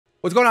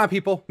What's going on,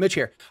 people? Mitch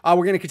here. We're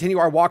going to continue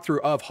our walkthrough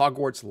of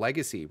Hogwarts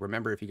Legacy.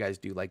 Remember, if you guys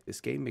do like this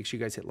game, make sure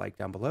you guys hit like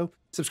down below.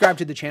 Subscribe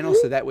to the channel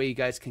so that way you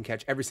guys can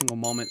catch every single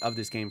moment of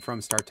this game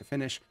from start to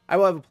finish. I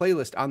will have a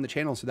playlist on the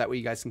channel so that way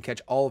you guys can catch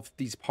all of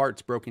these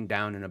parts broken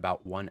down in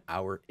about 1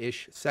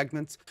 hour-ish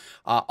segments.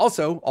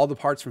 Also, all the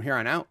parts from here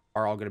on out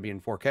are all going to be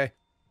in 4K.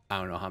 I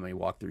don't know how many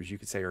walkthroughs you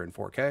could say are in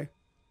 4K.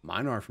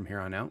 Mine are from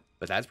here on out,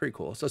 but that's pretty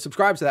cool. So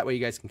subscribe so that way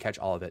you guys can catch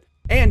all of it.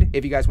 And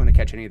if you guys want to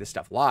catch any of this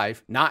stuff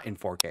live, not in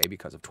 4K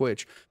because of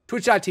Twitch,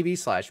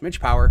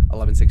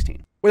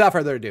 twitch.tv/MitchPower1116. Without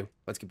further ado,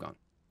 let's keep going.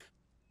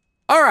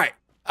 All right.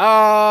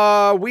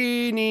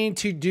 We need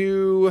to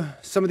do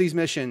some of these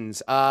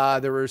missions.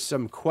 There were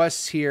some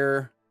quests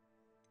here,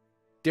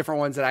 different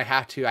ones that I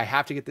have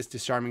to get this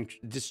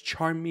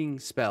disarming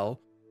spell.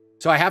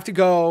 So I have to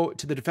go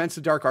to the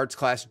Defensive Dark Arts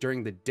class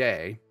during the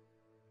day.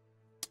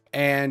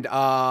 And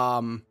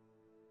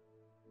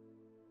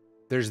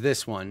there's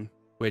this one,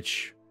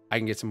 which I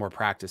can get some more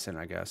practice in,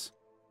 I guess.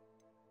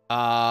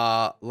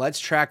 Let's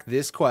track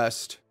this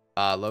quest.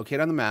 Locate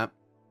on the map.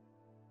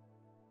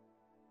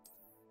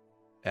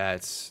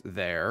 It's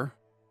there.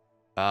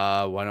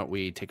 Why don't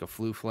we take a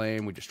Flue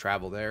Flame? We just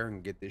travel there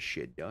and get this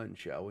shit done,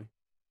 shall we?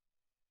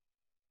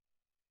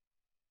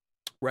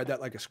 Read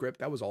that like a script.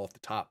 That was all off the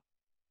top.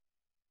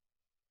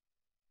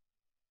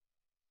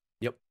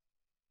 Yep.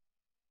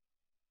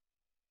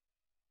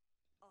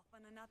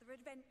 Another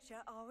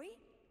adventure, are we?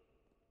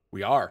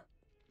 We are.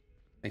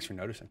 Thanks for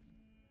noticing.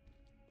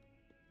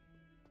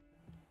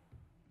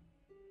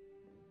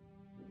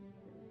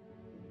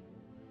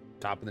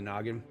 Top of the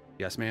noggin.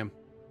 Yes, ma'am.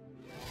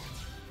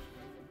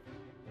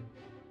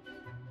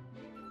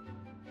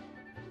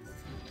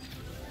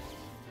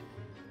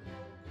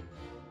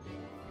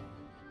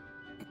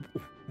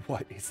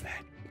 What is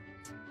that?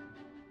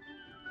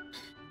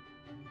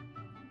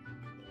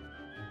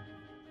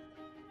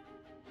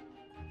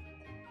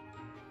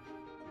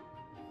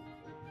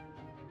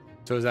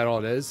 So is that all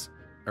it is?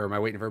 Or am I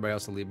waiting for everybody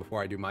else to leave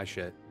before I do my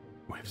shit?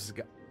 Where's this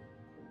guy?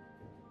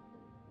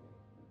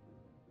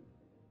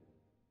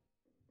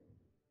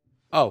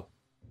 Oh,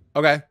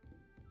 okay.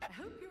 I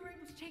hope you were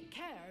able to take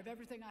care of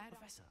everything I had.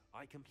 Professor,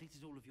 I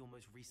completed all of your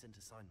most recent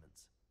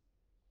assignments.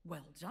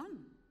 Well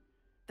done.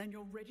 Then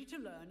you're ready to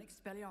learn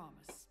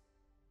Expelliarmus.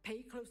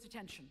 Pay close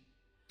attention.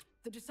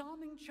 The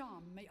disarming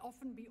charm may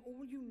often be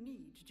all you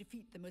need to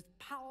defeat the most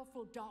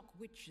powerful dark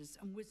witches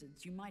and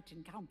wizards you might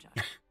encounter.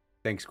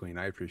 Thanks, Queen.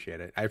 I appreciate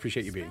it. I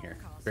appreciate you being here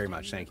very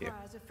much. Thank you.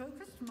 Requires a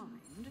focused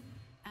mind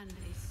and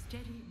a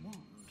steady wand.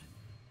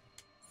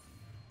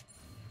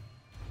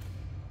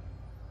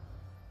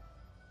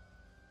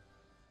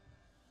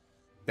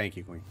 Thank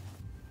you, Queen.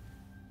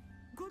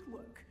 Good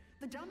work.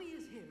 The dummy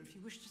is here if you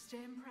wish to stay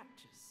in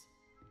practice.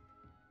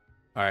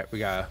 All right, we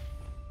got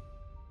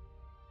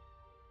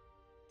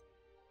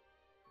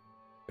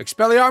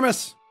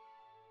Expelliarmus.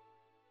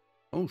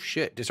 Oh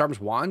shit. Disarms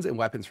wands and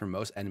weapons from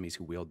most enemies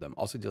who wield them.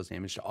 Also deals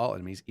damage to all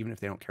enemies, even if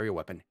they don't carry a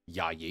weapon.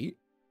 Yeah, yeet.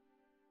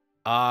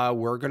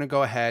 We're gonna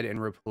go ahead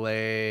and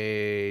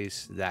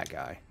replace that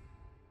guy.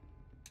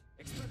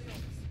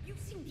 You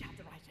seem to have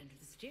the right end of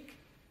the stick,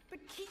 but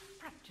keep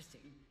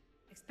practicing.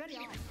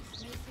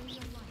 Expelliarmus may save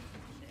your life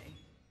one day.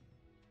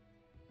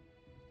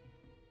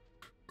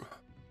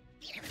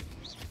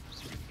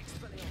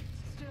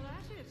 Still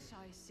at it,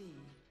 I see.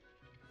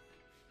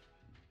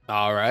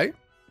 All right.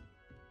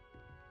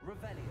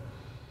 Revelio.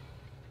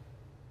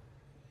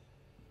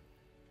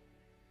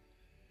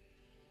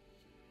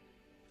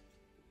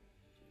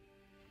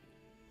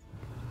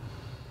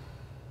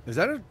 Is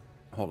that a...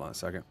 Hold on a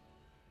second.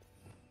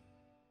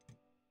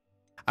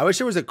 I wish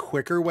there was a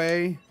quicker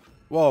way.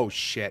 Whoa,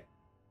 shit.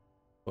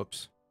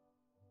 Whoops.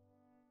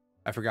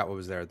 I forgot what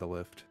was there at the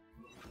lift.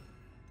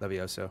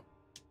 Levioso.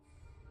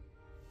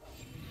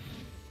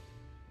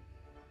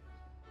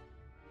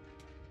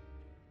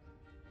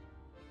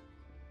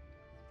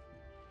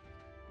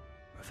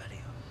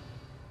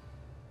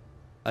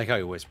 I like how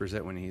he whispers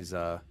it when he's,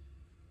 So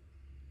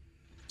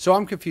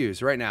I'm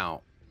confused right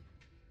now.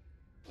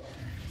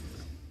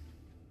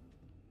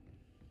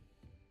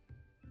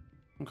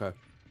 Okay.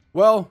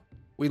 Well,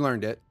 we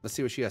learned it. Let's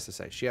see what she has to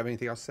say. She have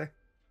anything else to say?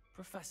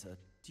 Professor,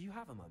 do you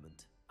have a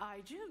moment?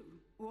 I do.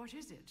 What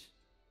is it?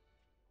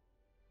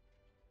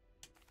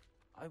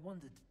 I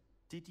wondered,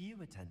 did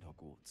you attend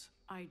Hogwarts?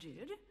 I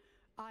did.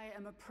 I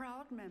am a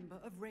proud member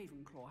of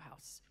Ravenclaw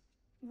House.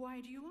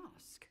 Why do you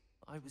ask?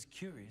 I was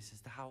curious as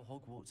to how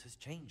Hogwarts has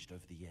changed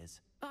over the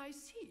years. I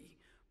see.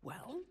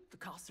 Well, the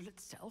castle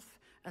itself,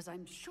 as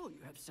I'm sure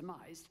you have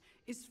surmised,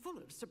 is full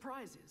of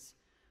surprises.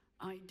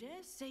 I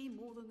dare say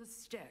more than the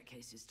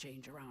staircases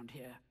change around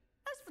here.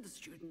 As for the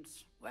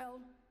students,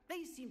 well,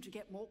 they seem to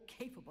get more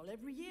capable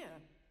every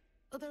year.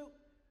 Although,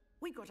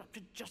 we got up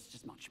to just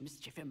as much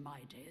mischief in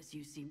my day as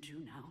you seem to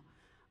now.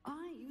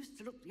 I used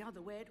to look the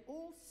other way at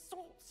all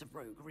sorts of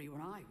roguery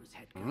when I was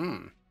head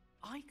girl.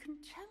 I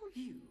can tell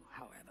you,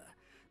 however,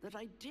 that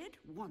I did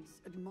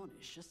once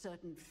admonish a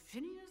certain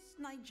Phineas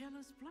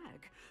Nigelus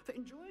Black for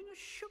enjoying a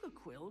sugar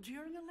quill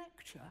during a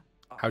lecture.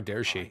 How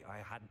dare she? I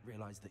hadn't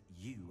realized that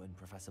you and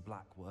Professor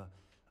Black were,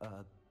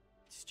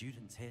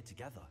 students here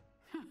together.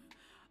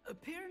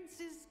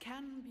 Appearances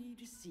can be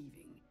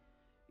deceiving.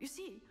 You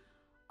see,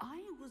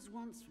 I was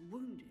once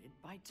wounded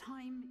by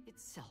time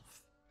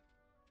itself.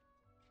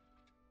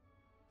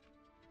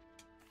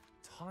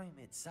 Time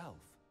itself?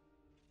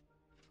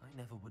 I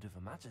never would have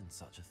imagined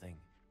such a thing.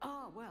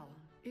 Ah, well,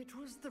 it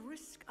was the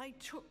risk I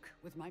took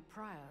with my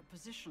prior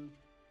position.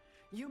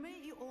 You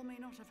may or may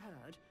not have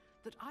heard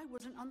that I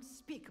was an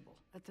unspeakable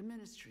at the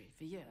Ministry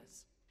for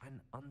years.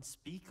 An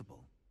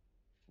unspeakable?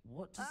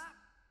 What does...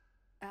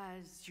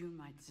 As you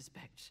might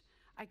suspect,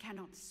 I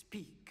cannot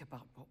speak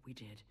about what we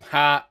did.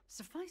 Ha!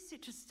 Suffice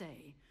it to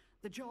say,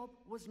 the job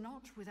was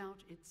not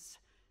without its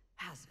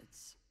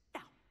hazards.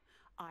 Now,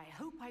 I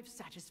hope I've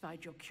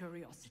satisfied your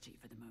curiosity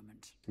for the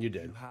moment. You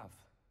did. You have.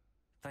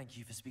 Thank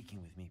you for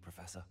speaking with me,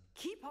 Professor.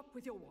 Keep up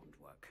with your wand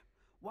work.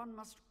 One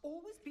must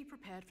always be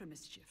prepared for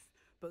mischief,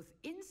 both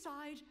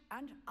inside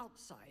and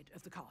outside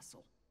of the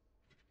castle.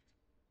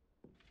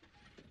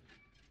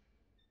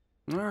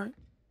 All right.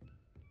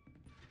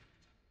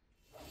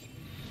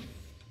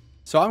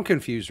 So I'm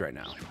confused right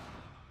now.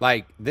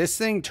 Like, this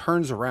thing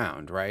turns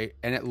around, right?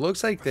 And it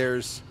looks like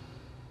there's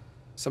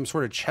some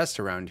sort of chest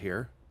around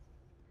here.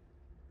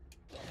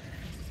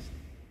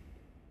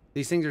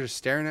 These things are just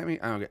staring at me.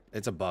 I don't get.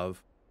 It's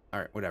above.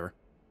 All right, whatever.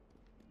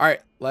 All right,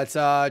 let's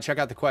check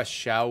out the quest,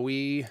 shall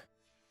we?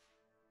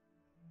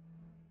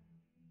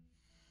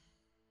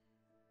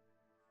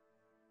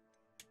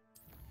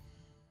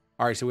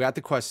 All right, so we got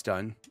the quest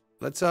done.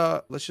 Let's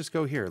just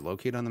go here.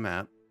 Locate on the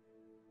map.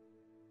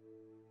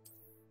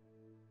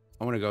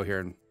 I want to go here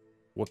and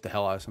whoop the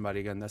hell out of somebody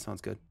again. That sounds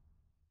good.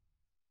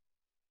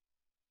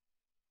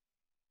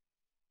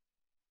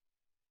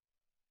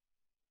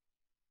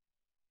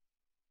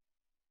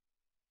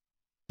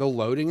 The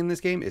loading in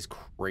this game is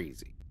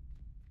crazy.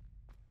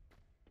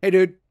 Hey,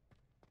 dude.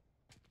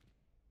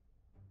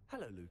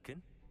 Hello,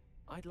 Lucan.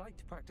 I'd like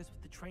to practice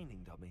with the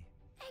training dummy.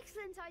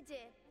 Excellent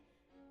idea.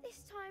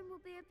 This time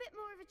will be a bit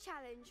more of a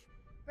challenge.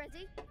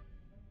 Ready?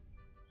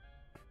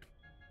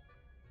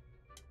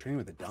 Training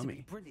with a That'd dummy.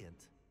 be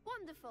brilliant.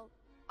 Wonderful.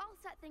 I'll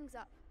set things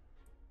up.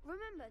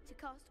 Remember to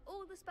cast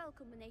all the spell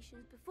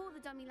combinations before the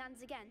dummy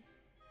lands again.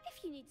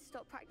 If you need to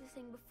stop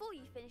practicing before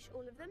you finish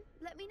all of them,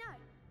 let me know.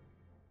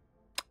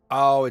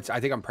 Oh, I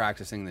think I'm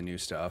practicing the new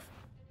stuff.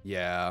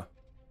 Yeah.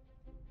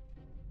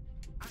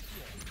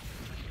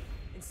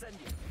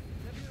 Incendio.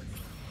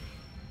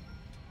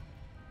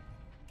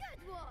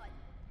 Good one.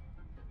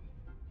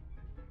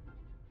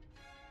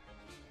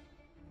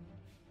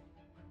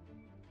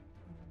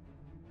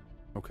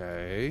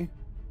 Okay.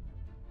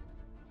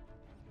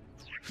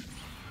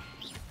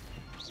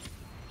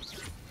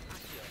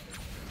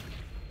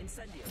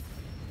 Incendio.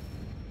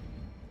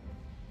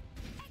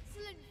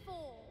 Excellent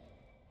form.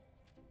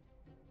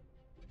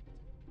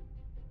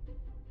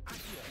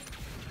 Accio.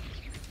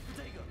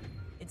 Protego.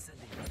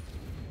 Incendio.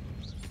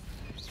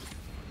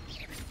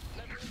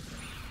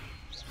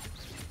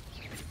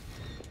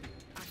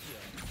 Accio.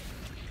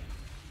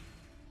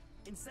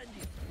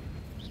 Incendio.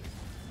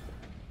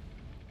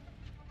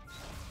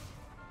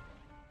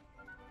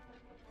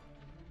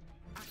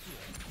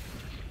 Accio.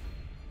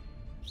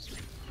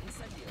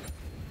 Incendio.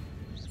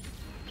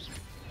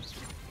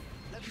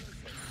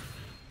 Levioso.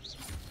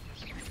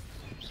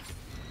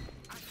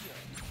 Accio.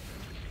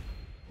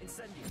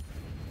 Incendio.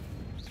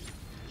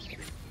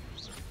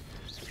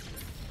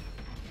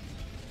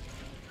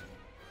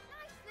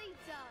 Nicely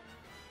done.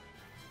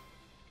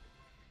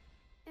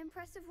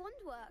 Impressive wand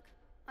work.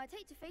 I'd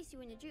hate to face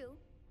you in a duel.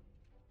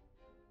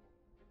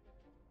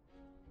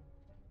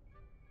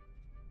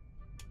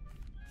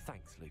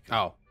 Thanks, Lucan.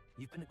 Oh.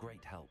 You've been a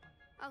great help.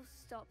 Oh,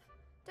 stop.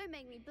 Don't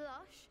make me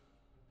blush.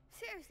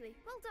 Seriously,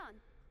 well done.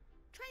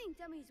 Training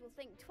dummies will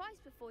think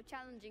twice before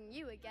challenging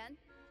you again.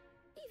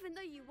 Even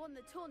though you won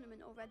the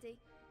tournament already,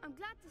 I'm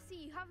glad to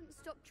see you haven't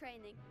stopped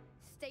training.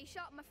 Stay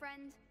sharp, my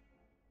friend.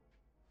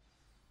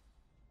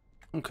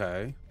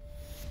 Okay.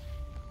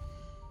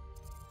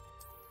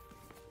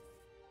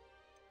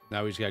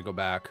 Now we just gotta go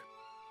back.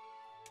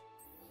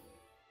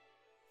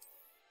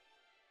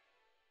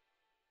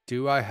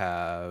 Do I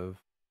have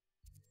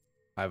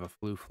a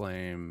flue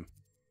flame?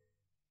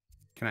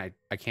 Can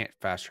I can't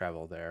fast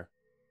travel there.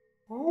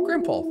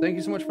 Grimpole, thank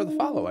you so much for the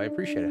follow. I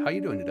appreciate it. How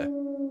you doing today?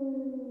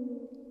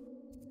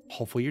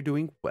 Hopefully you're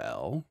doing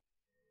well.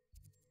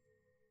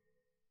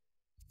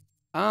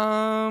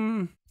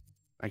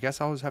 I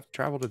guess I'll just have to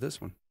travel to this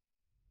one.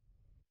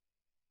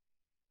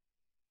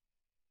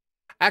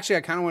 Actually,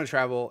 I kind of want to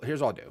travel. Here's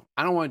what I'll do.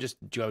 I don't want to just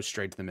go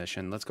straight to the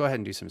mission. Let's go ahead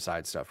and do some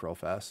side stuff real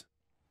fast.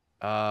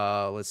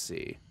 Let's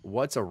see.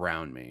 What's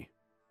around me?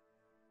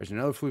 There's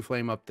another flue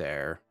flame up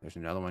there. There's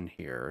another one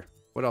here.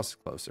 What else is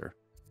closer?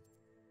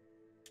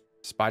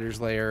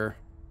 Spider's Lair.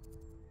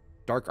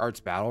 Dark Arts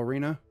Battle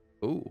Arena.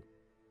 Ooh.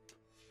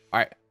 All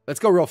right. Let's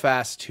go real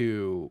fast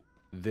to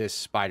this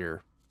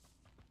spider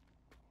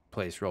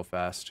place real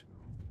fast.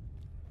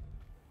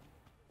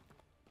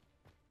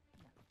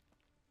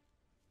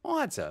 Well,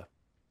 that's a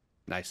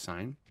nice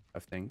sign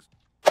of things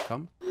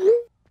come.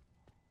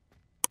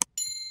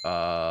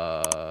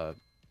 I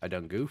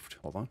done goofed.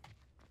 Hold on.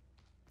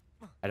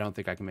 I don't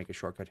think I can make a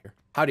shortcut here.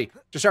 Howdy.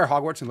 Just started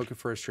Hogwarts and looking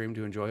for a stream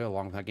to enjoy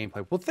along with that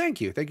gameplay. Well,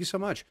 thank you. Thank you so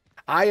much.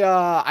 I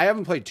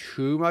haven't played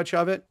too much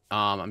of it.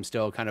 I'm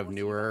still kind of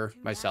newer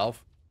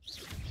myself.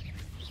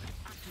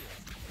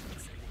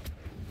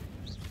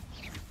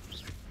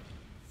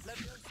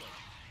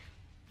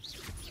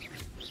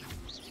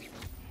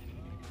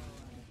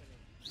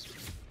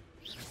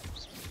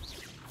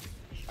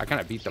 I kind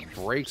of beat the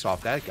brakes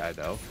off that guy,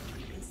 though.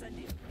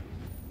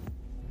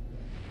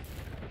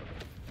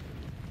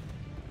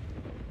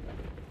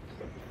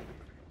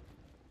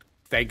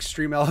 Thanks,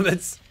 Stream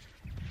Elements.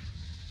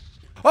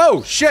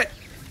 Oh, shit!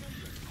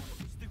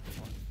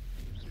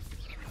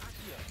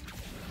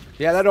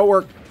 Yeah, that don't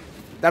work.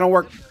 That don't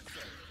work.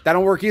 That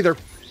don't work either.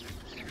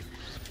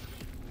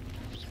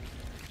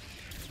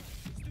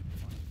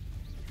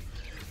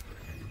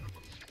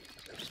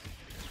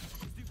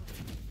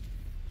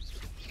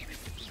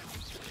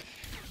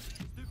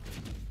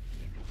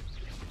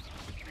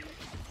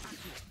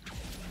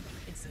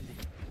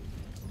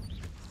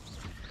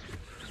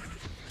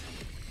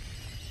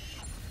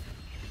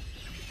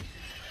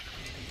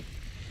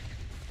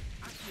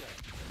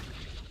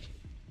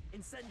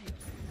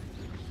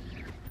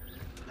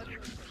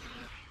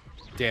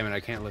 Damn it,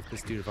 I can't lift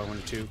this dude if I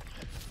wanted to.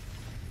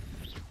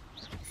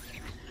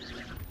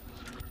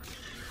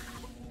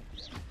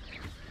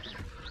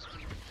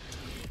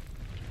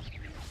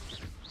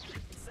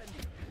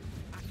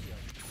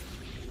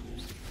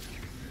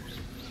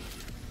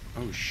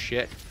 Oh,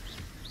 shit.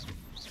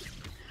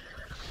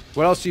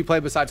 What else do you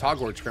play besides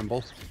Hogwarts,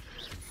 Grimble?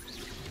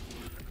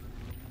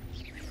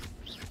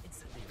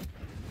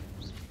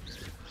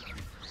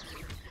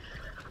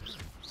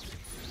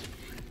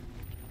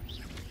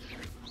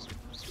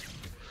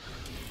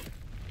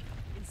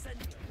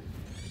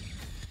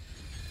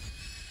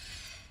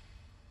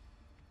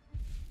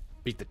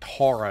 Beat the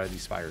tar out of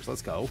these spiders.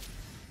 Let's go.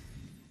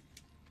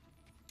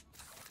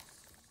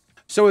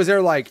 So is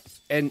there like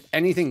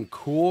anything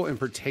cool in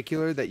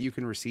particular that you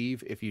can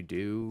receive if you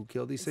do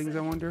kill these things, I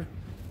wonder?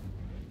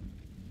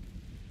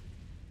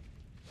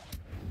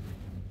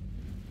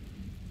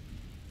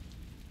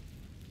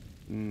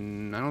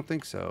 I don't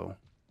think so.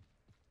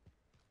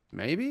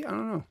 Maybe? I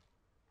don't know.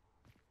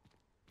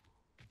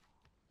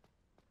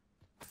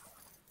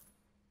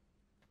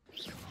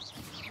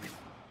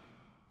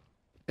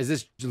 Is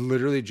this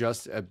literally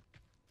just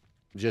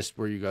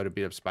where you go to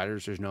beat up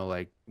spiders? There's no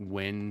like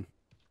win,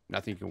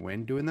 nothing you can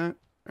win doing that?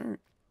 All right.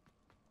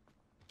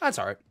 That's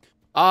all right.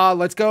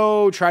 Let's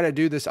go try to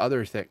do this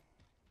other thing.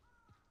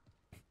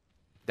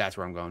 That's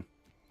where I'm going.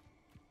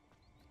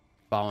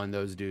 Following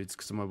those dudes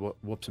because I'm gonna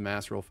whoop some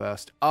ass real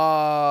fast.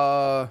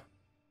 Let's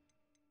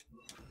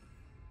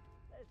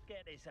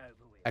get this over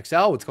with.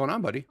 XL, what's going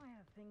on, buddy? I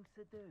have things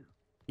to do.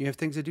 You have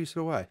things to do,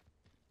 so do I.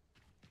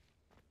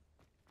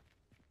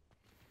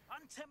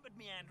 Untempered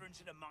meanderings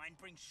in a mine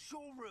brings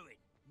sure ruin.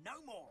 No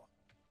more.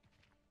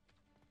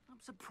 I'm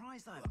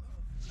surprised I...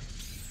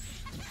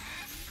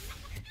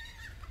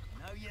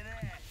 No, you're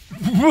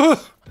there.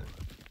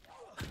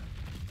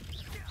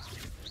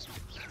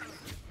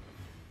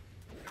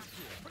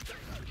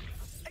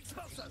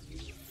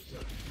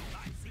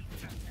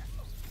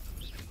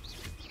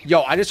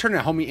 Yo, I just turned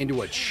a homie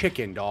into a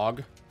chicken,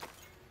 dog.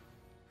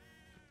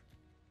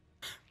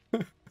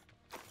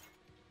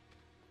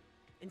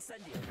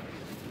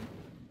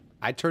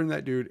 I turned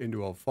that dude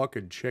into a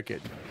fucking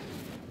chicken.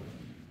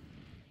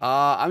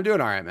 I'm doing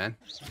all right, man.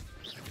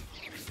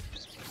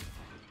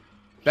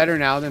 Better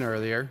now than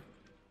earlier.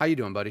 How you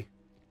doing, buddy?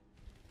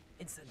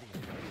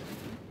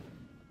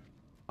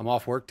 I'm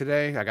off work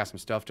today. I got some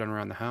stuff done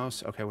around the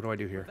house. Okay, what do I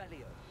do here?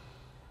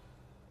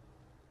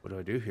 What do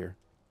I do here?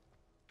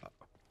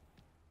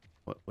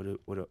 What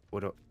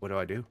do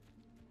I do?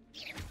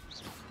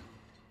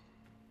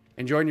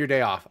 Enjoying your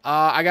day off.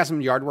 I got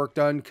some yard work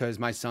done because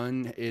my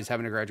son is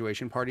having a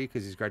graduation party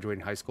because he's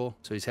graduating high school.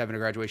 So he's having a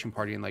graduation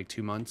party in like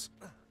 2 months.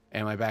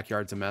 And my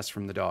backyard's a mess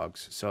from the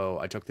dogs. So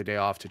I took the day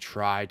off to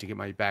try to get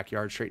my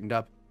backyard straightened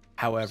up.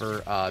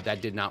 However,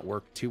 that did not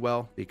work too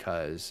well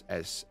because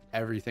as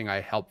everything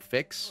I helped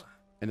fix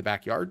in the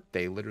backyard,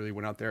 they literally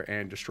went out there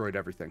and destroyed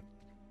everything.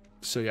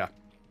 So yeah.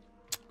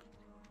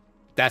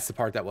 That's the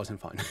part that wasn't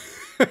fun.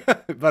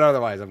 But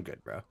otherwise, I'm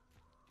good, bro.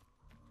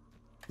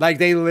 Like,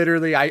 they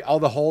literally, all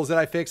the holes that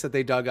I fixed that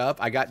they dug up,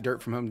 I got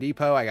dirt from Home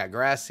Depot, I got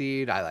grass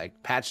seed, I,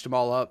 like, patched them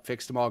all up,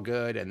 fixed them all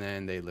good, and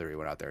then they literally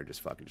went out there and just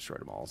fucking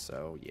destroyed them all,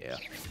 so, yeah.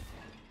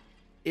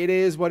 It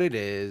is what it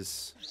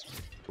is.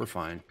 We're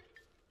fine.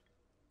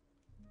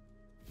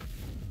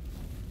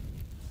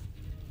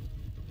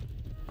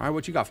 Alright,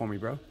 what you got for me,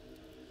 bro?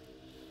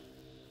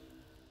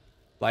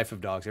 Life of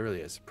dogs, it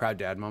really is. Proud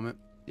dad moment.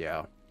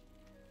 Yeah.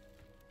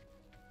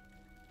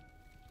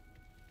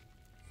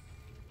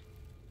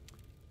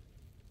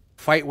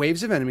 Fight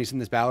waves of enemies in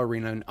this battle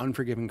arena and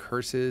unforgiving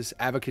curses,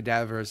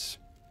 avocadavers,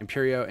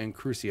 imperio, and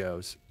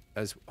crucios.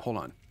 Hold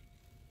on.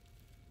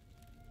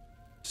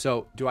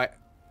 So do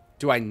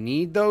I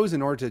need those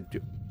in order to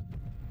do?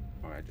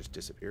 Oh I just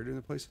disappeared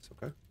into places.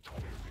 Okay.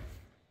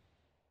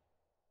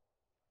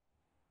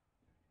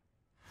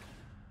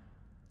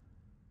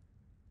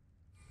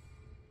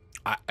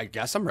 I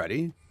guess I'm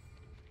ready.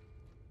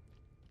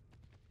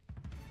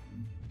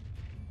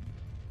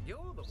 You're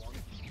the one.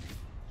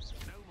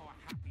 No more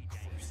happy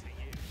days for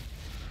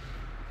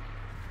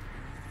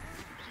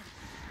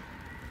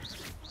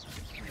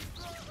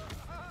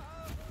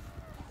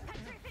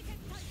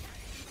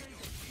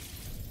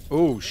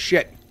you. Oh,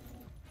 shit.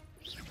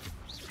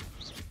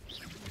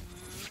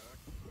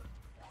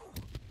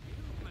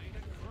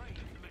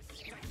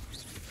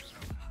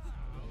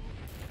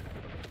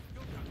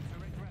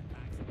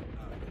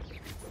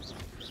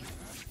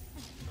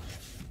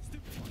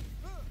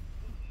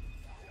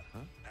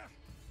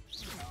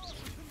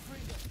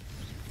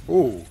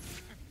 Ooh.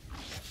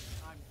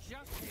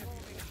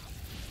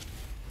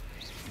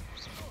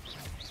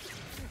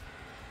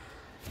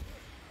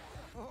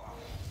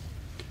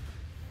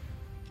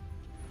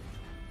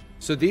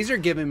 So these are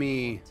giving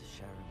me...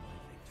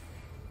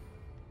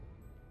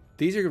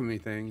 These are giving me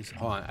things.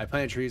 Hold on. I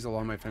planted trees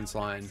along my fence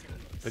line,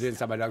 but didn't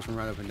stop my dogs from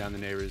running up and down the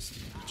neighbors.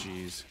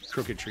 Jeez.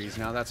 Crooked trees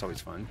now. That's always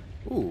fun.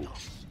 Ooh.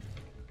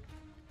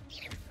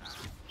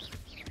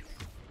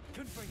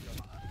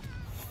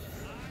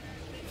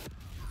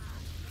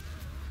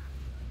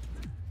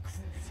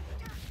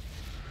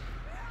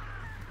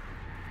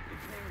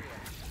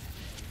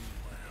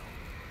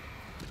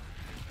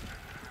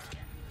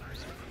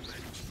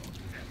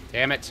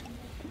 Damn it.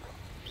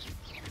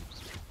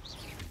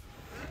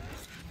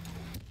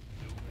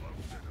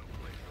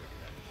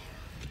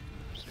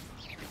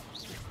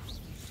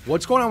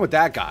 What's going on with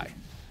that guy?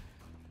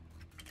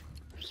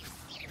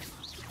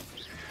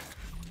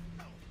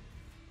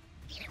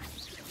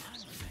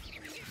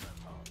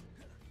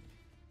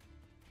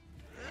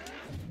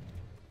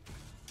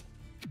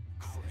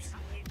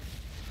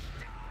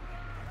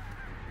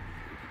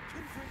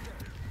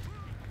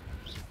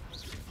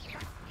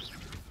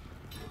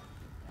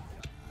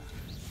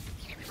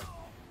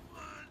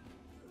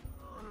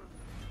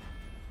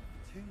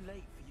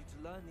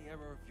 The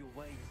error of your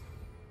ways.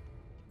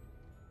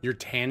 You're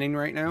tanning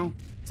right now?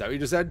 Is that what you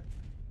just said?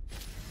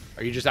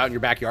 Are you just out in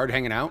your backyard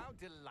hanging out? How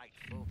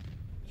delightful.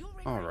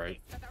 All right.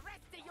 For the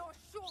rest of your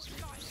short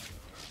life.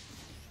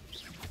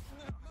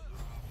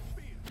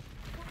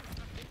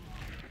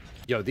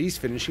 Yo, these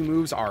finishing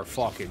moves are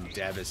fucking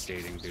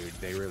devastating, dude.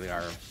 They really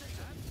are.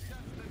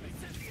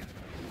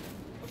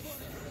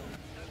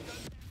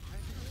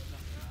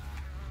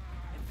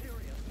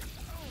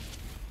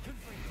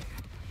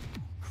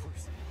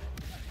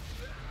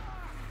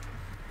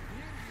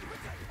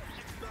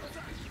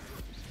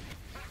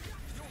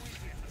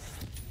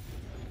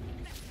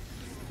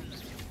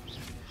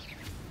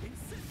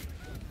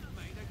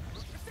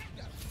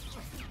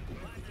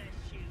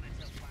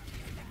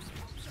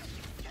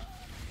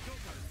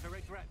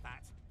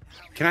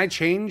 Can I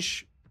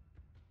change?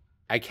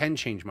 I can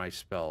change my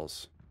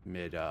spells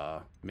mid.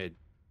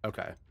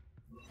 Okay.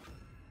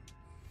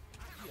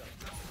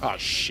 Oh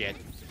shit.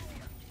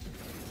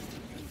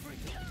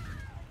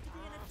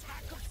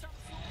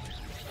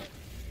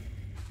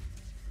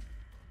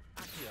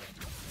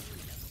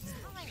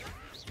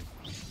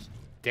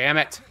 Damn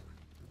it.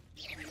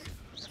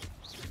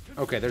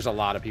 Okay, there's a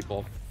lot of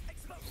people.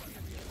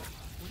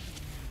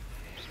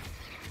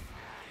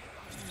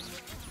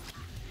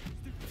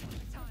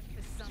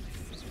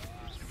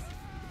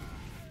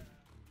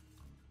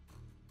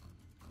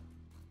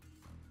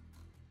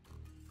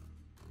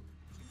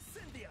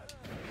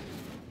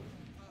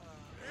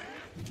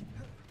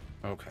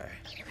 Okay.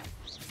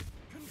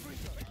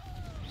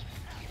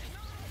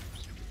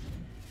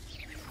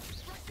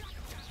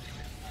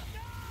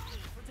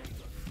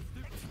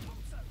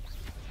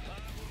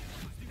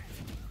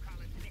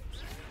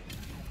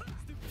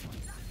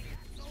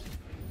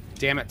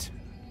 Damn it.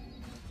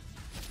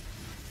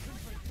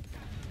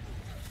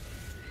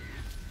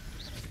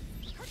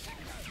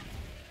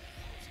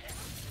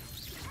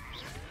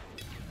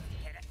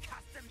 Get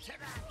accustomed to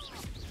that.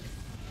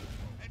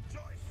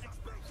 Enjoy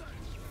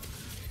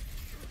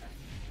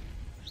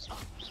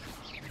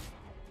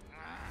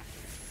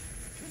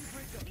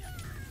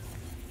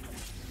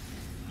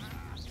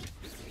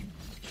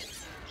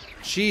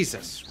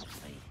Jesus.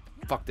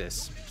 Fuck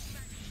this.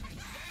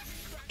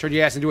 Turn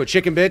your ass into a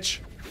chicken, bitch.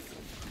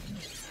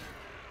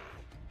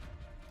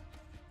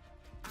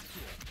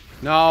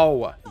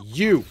 No,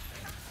 you.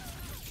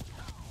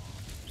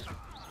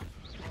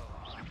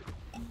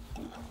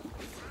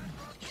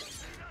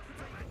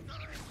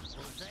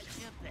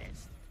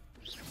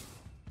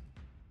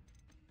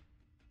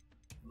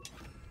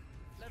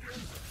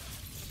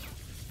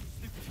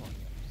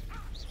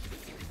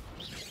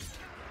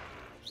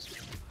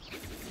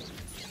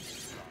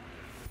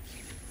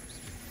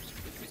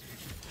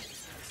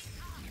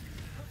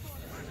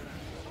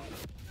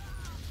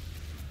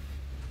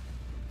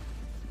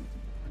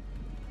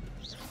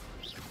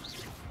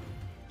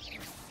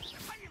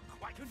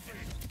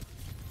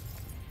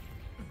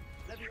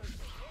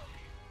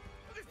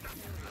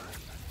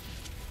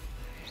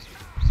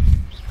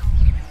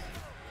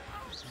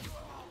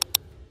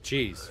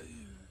 Jeez.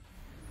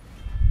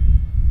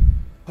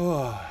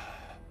 Oh.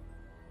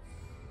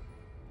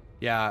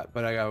 Yeah,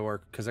 but I gotta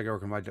work because I gotta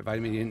work on my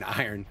vitamin D and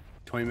iron.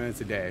 20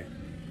 minutes a day.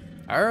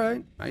 All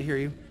right, I hear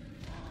you.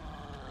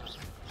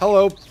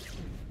 Hello.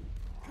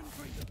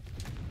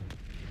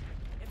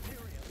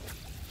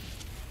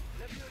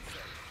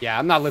 Yeah,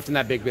 I'm not lifting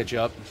that big bitch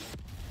up.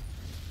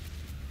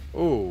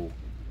 Ooh.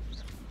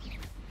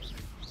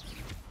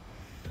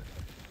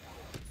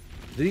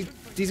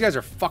 These guys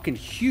are fucking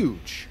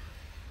huge.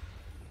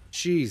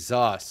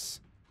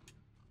 Jesus.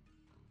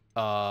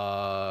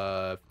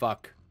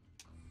 Fuck.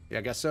 Yeah,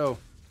 I guess so.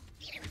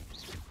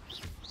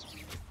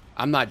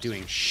 I'm not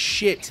doing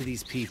shit to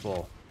these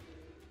people.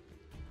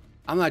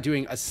 I'm not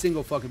doing a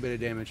single fucking bit of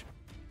damage.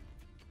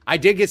 I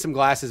did get some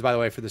glasses, by the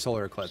way, for the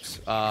solar eclipse.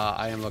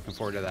 I am looking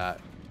forward to that.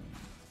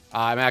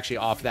 I'm actually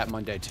off that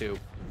Monday, too.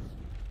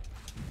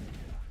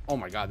 Oh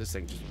my god, this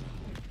thing just...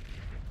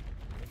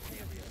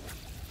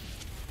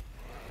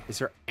 Is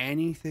there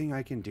anything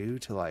I can do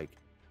to, like...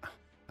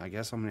 I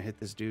guess I'm gonna hit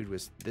this dude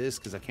with this,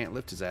 because I can't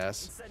lift his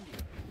ass.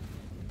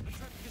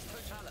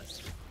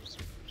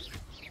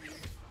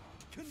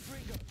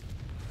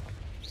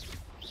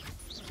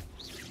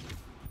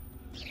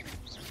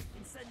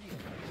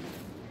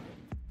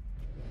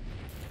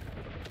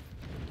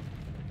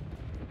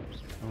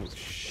 Oh,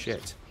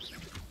 shit.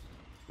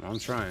 I'm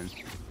trying.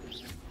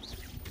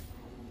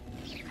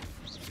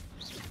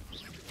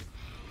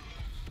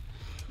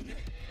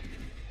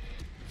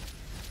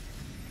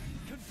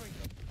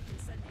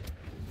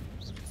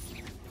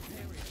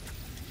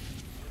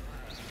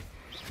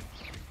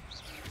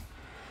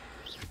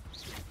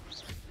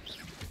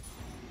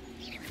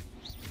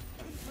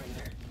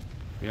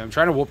 Yeah, I'm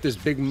trying to whoop this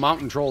big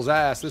mountain troll's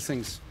ass. This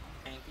thing's...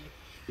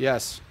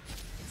 Yes.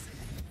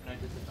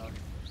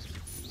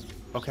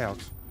 Okay,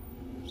 Alex.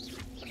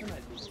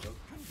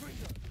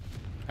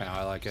 Yeah,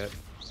 I like it.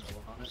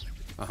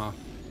 Uh-huh. Are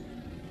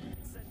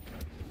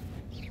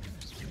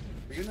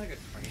you in like a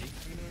training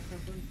arena or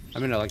something?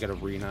 I'm in like an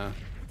arena.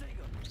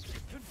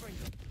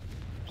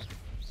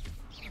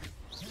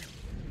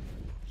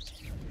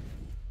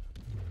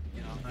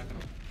 You know, I'm not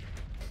gonna...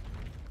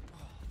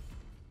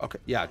 Okay,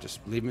 yeah,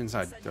 just leave them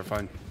inside. They're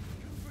fine.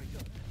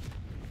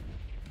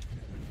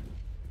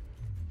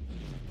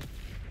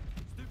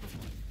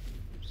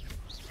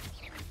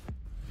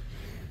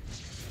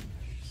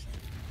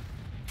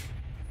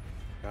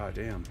 God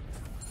damn.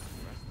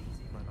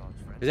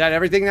 Is that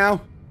everything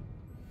now?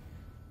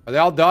 Are they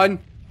all done?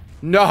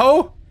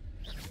 No?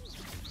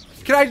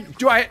 Can I...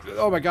 Do I...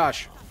 Oh my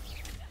gosh.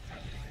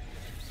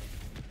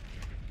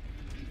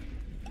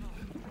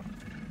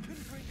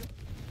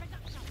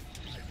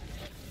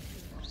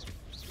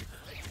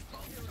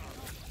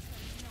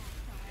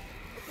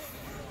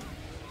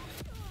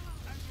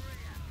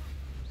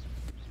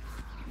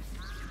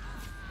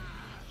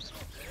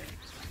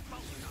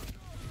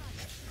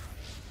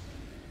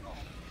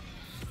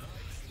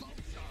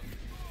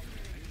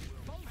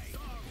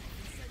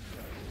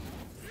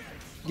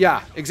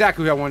 Yeah,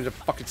 exactly who I wanted to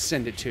fucking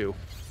send it to.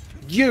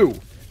 You!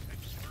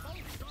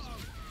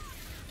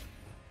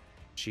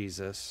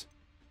 Jesus.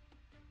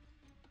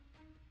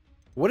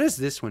 What does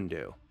this one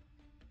do?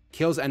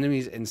 Kills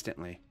enemies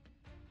instantly.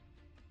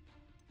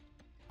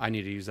 I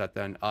need to use that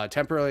then.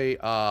 Temporarily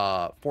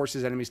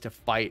forces enemies to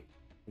fight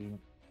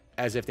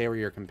as if they were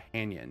your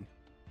companion.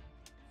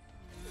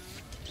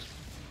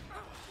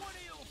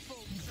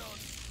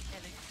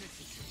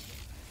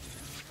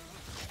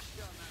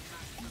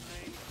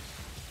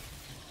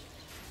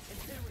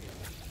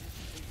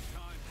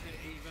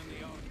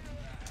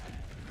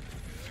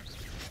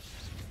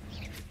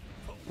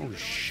 Oh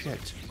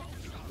shit.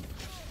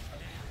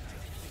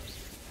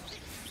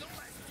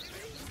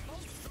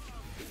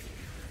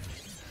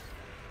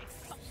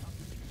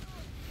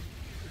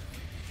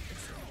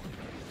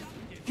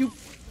 You...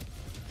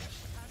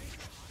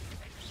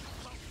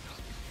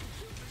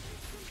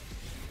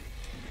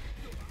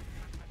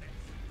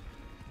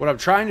 What I'm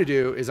trying to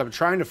do is I'm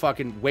trying to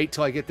fucking wait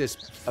till I get this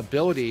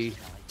ability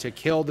to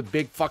kill the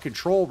big fucking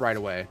troll right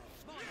away,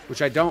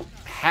 which I don't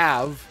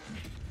have.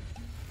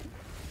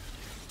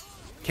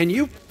 Can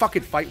you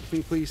fucking fight with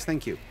me, please?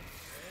 Thank you.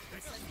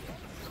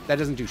 That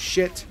doesn't do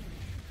shit.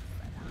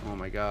 Oh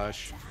my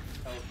gosh.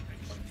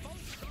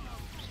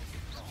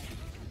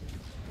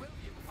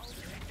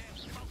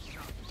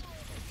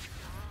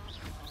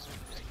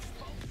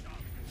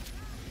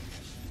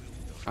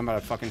 I'm out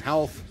of fucking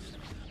health.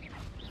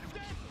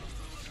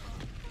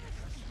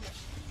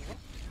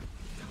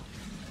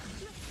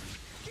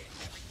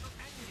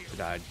 I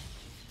died.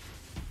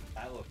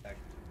 That looked like...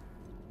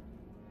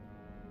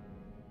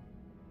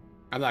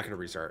 I'm not going to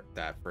restart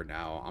that for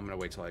now. I'm going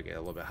to wait till I get a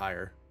little bit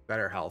higher.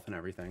 Better health and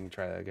everything.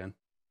 Try that again.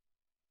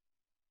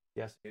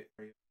 Yes.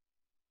 Are you...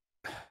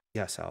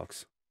 Yes,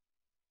 Alex.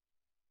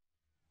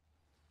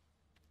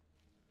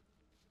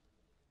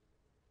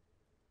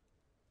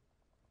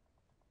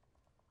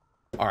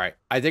 All right.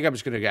 I think I'm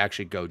just going to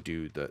actually go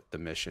do the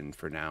mission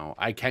for now.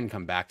 I can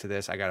come back to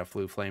this. I got a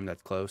flu flame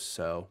that's close,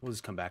 so we'll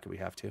just come back if we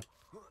have to.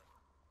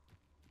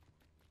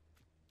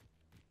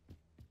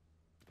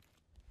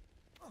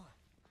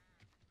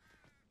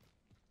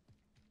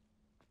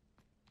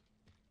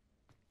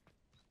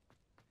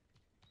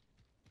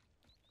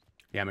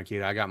 Yeah,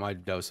 Makita, I got my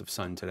dose of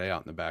sun today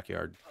out in the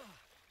backyard.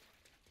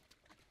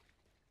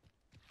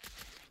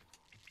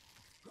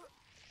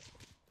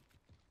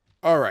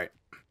 All right.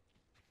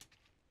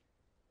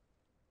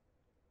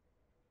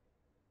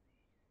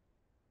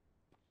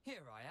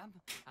 Here I am,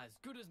 as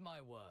good as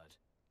my word.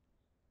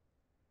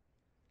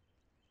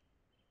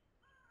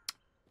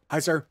 Hi,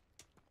 sir.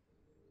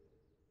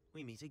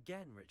 We meet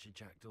again, Richard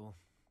Jackdaw.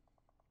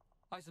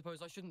 I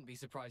suppose I shouldn't be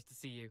surprised to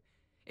see you.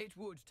 It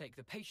would take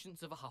the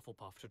patience of a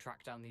Hufflepuff to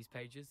track down these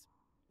pages.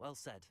 Well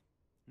said.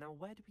 Now,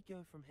 where do we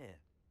go from here?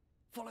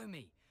 Follow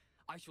me.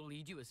 I shall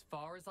lead you as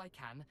far as I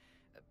can,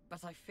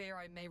 but I fear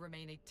I may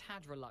remain a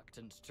tad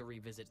reluctant to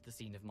revisit the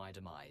scene of my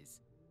demise.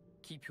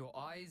 Keep your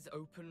eyes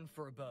open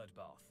for a bird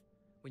bath.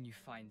 When you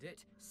find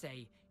it,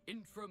 say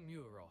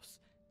intramuros.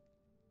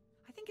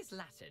 I think it's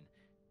Latin.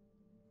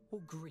 Or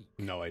Greek.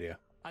 No idea.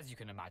 As you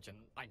can imagine,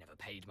 I never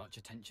paid much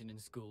attention in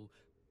school.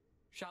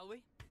 Shall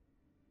we?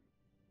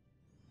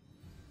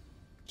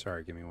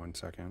 Sorry, give me 1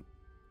 second.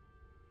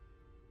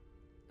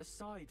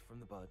 Aside from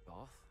the bird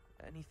bath,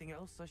 anything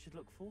else I should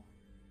look for?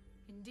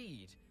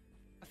 Indeed.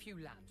 A few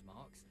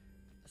landmarks,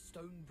 a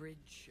stone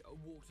bridge, a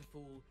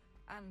waterfall,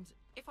 and,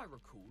 if I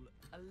recall,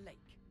 a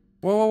lake.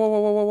 Whoa, whoa,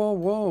 whoa, whoa, whoa,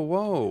 whoa,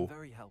 whoa.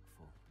 Very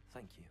helpful.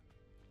 Thank you.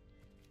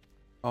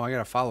 Oh, I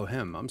gotta follow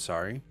him. I'm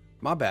sorry.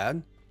 My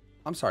bad.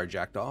 I'm sorry,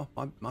 Jackdaw.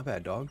 My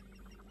bad, dog.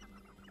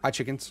 Hi,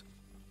 chickens.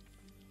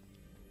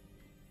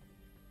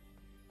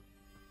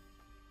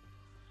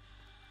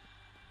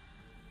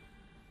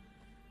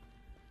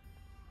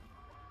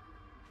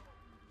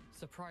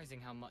 Surprising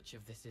how much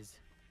of this is,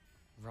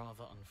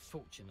 rather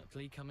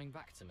unfortunately, coming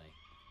back to me.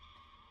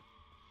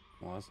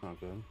 Well, that's not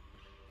good.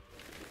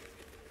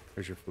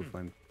 Here's your food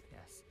flame.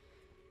 Yes.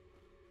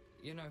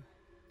 You know,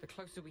 the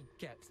closer we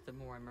get, the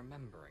more I'm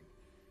remembering.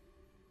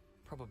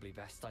 Probably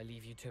best I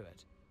leave you to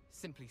it.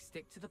 Simply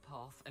stick to the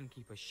path and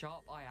keep a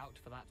sharp eye out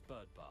for that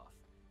bird bath.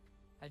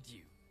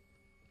 Adieu.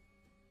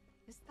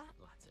 Is that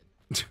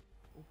Latin?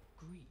 Or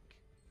Greek?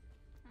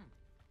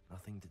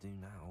 Nothing to do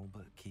now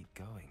but keep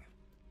going.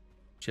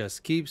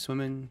 Just keep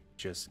swimming.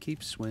 Just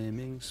keep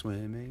swimming,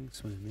 swimming,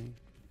 swimming.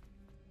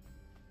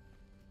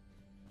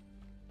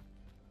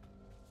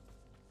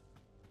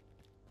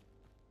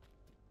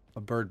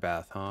 A bird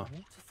bath, huh? A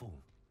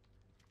waterfall.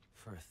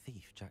 For a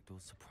thief,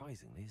 Jackdaw's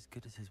surprisingly as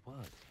good as his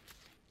word.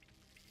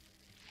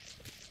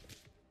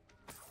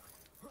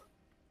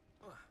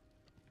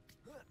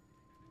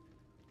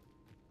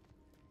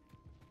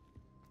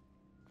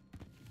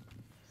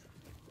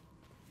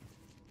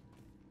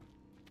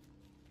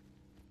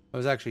 I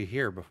was actually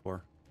here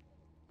before.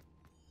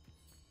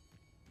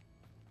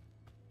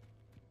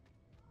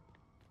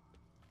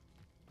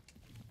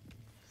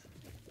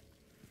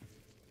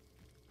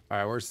 All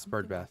right, where's this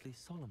bird bath? Something oddly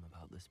solemn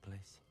about this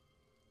place.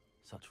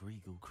 Such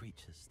regal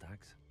creatures,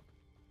 stags.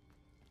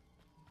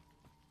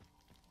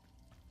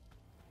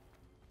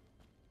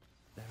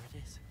 There it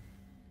is,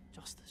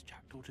 just as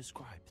Jackdaw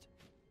described.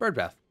 Bird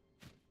bath.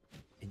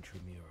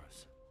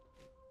 Intramuros.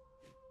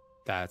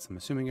 That's, I'm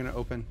assuming, gonna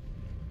open.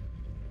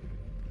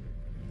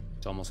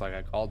 It's almost like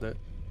I called it.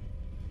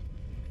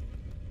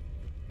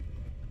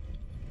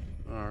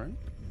 All right.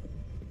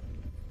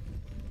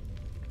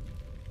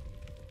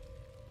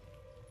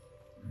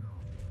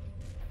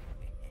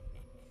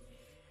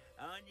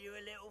 Aren't you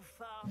a little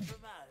far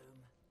from home?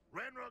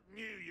 Ranrock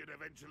knew you'd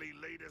eventually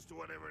lead us to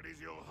whatever it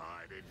is you're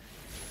hiding.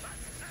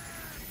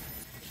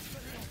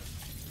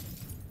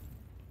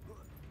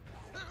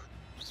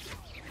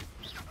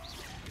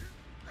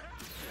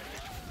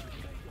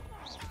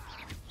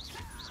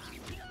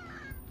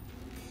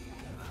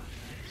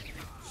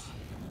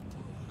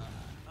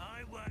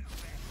 I won't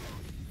rest.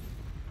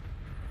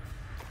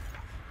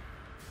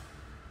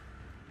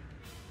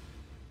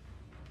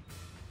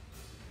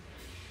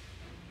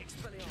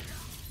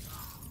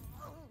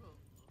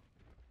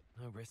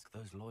 No risk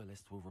those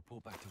loyalists will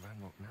report back to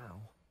Ranrock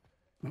now.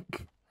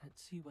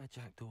 Let's see where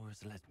Jackdaw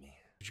has led me.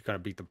 You gotta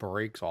beat the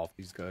brakes off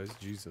these guys.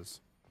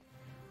 Jesus.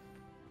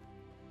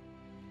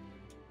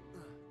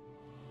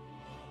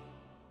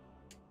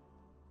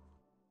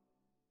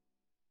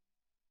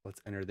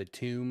 Let's enter the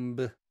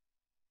tomb.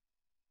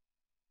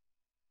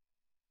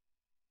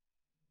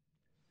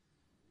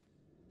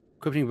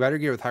 Equipping better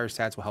gear with higher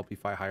stats will help you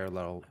fight higher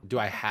level. Do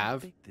I How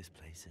have big this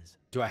place is.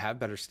 do I have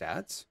better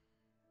stats?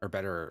 Or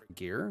better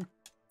gear?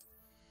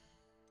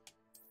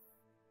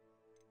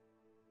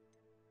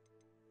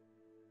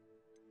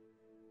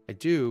 I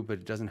do, but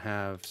it doesn't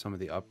have some of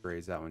the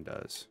upgrades that one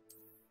does.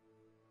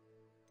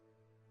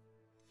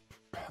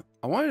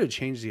 I wanted to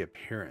change the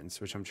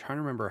appearance, which I'm trying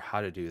to remember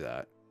how to do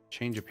that.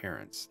 Change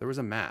appearance. There was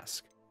a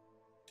mask.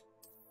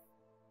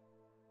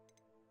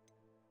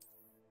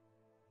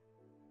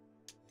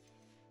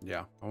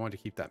 Yeah, I wanted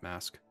to keep that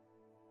mask.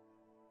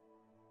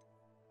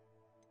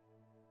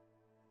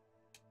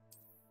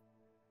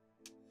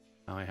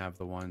 Now I have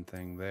the one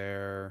thing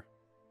there.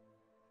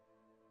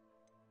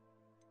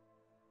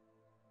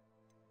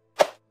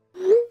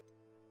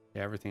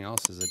 Yeah, everything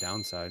else is a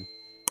downside.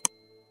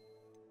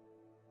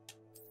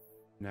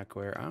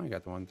 Neckwear. I only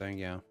got the one thing,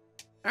 yeah.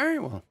 All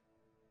right, well.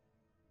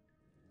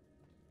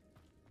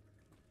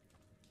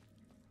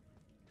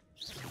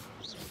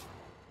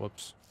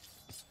 Whoops.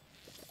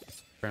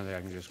 Apparently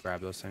I can just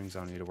grab those things. I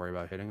don't need to worry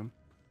about hitting them.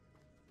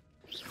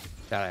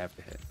 That I have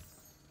to hit.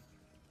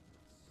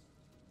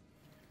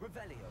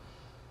 Revelio.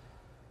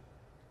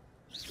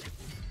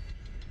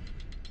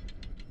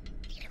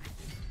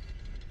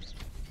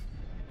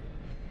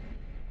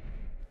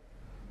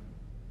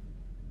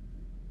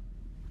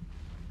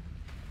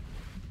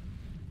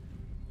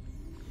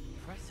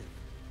 Impressive.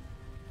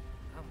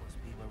 That must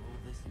be where all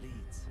this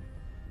leads.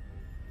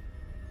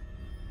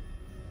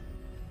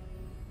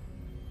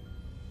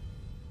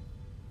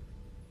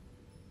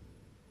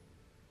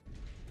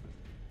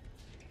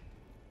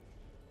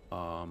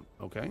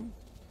 Okay.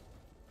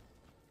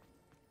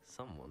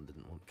 Someone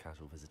didn't want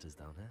casual visitors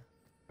down here.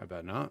 I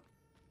bet not.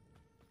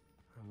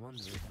 I wonder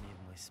if any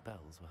of my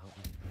spells will help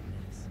me through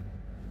this.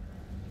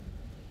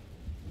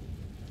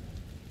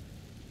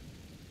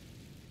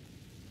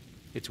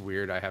 It's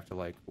weird. I have to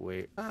like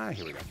wait. Ah,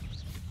 here we go.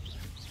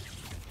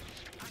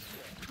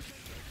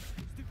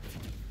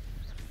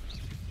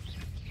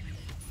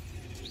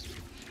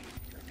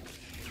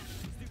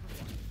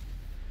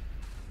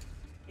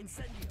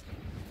 Incendio.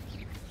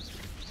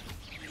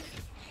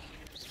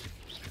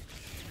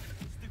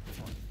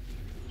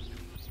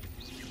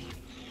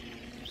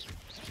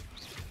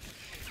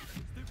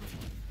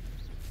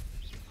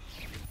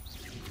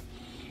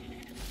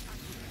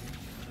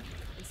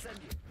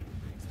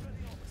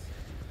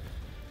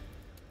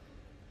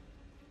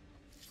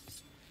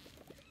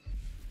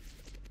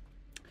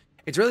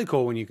 It's really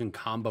cool when you can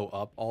combo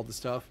up all the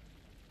stuff.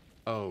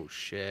 Oh,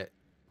 shit.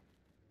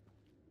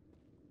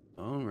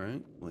 All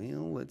right.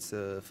 Well, let's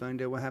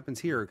find out what happens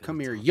here. Come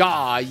here.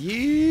 Yeah,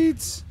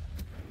 yeets.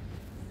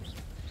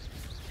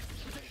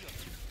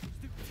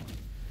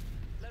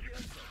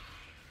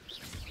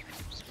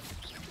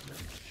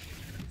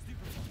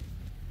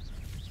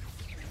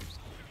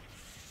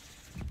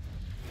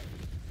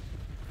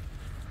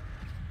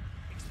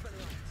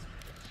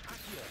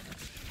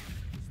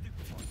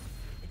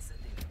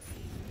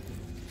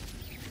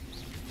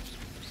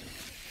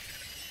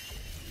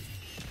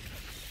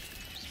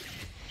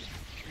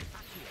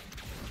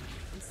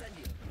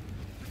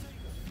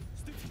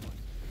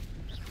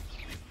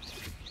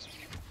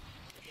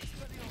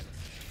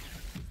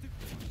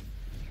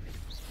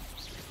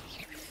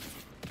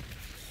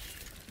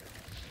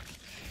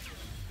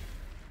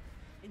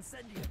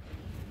 Incendio.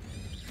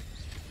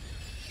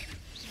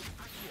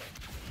 Accio.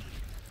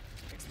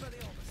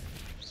 Expelliarmus.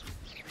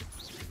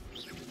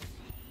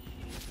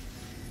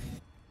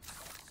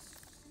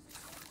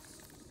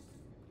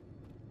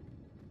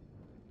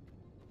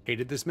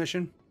 Hated this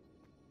mission?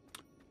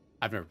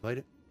 I've never played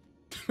it.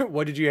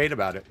 What did you hate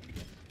about it?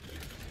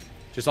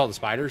 Just all the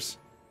spiders?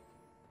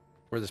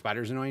 Were the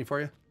spiders annoying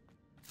for you?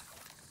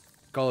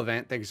 Skull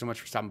Event, thank you so much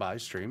for stopping by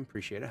stream.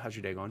 Appreciate it. How's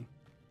your day going?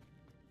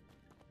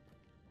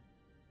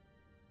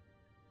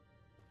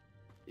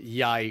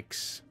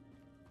 Yikes.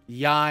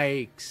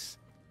 Yikes.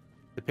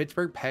 The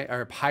Pittsburgh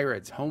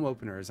Pirates home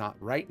opener is on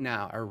right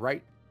now,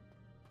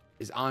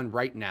 is on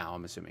right now,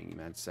 I'm assuming you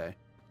meant to say.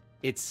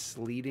 It's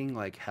sleeting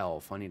like hell.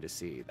 Funny to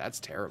see.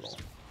 That's terrible.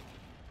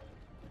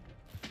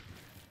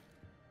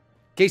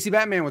 Casey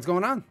Batman, what's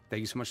going on? Thank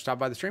you so much for stopping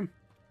by the stream.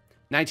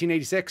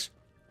 1986.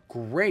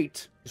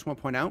 Great. Just want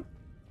to point out,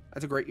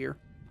 that's a great year.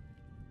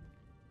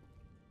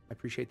 I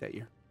appreciate that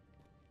year.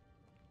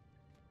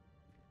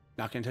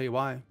 Not going to tell you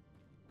why.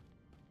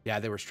 Yeah,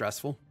 they were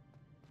stressful.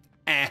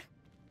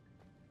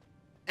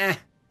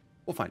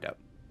 We'll find out.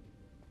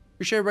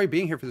 Appreciate everybody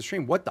being here for the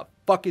stream. What the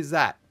fuck is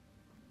that?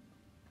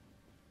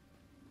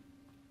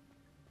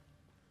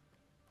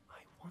 I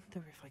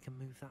wonder if I can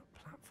move that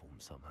platform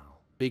somehow.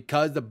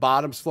 Because the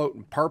bottom's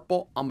floating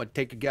purple, I'm going to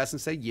take a guess and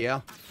say,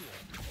 yeah.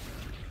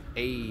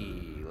 Hey,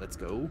 let's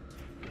go.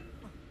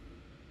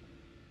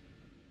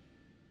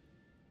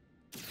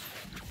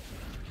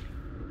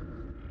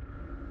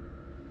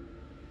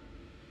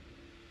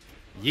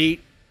 Yeet.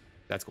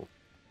 That's cool.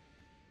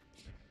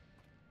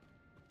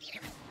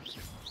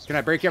 Can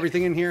I break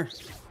everything in here?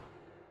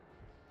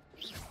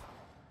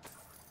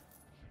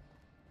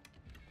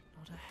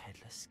 Not a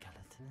headless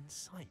skeleton in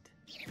sight.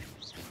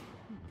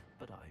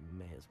 But I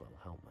may as well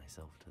help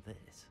myself to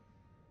this.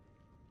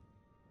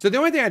 So the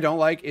only thing I don't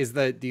like is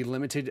the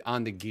limited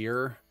on the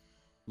gear.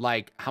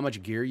 Like, how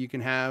much gear you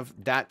can have.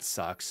 That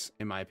sucks,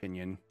 in my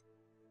opinion.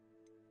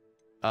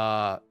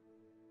 That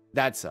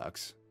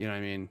sucks. You know what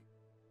I mean?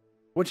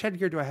 Which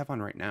headgear do I have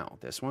on right now?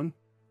 This one?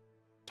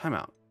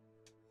 Timeout.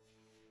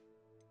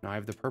 No, I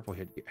have the purple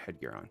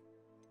headgear on.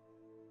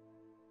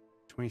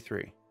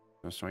 23.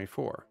 That's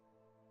 24.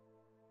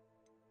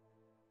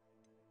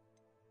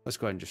 Let's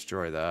go ahead and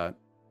destroy that.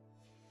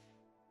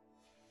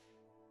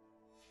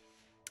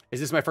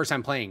 Is this my first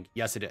time playing?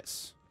 Yes, it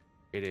is.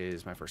 It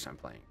is my first time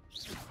playing.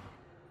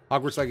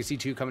 Hogwarts Legacy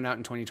 2 coming out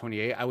in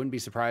 2028. I wouldn't be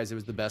surprised if it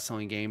was the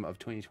best-selling game of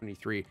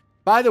 2023.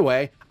 By the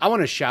way, I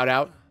want to shout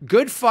out,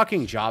 good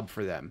fucking job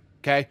for them,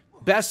 okay?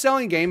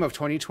 Best-selling game of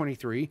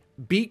 2023,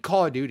 beat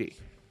Call of Duty.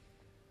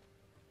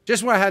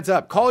 Just one heads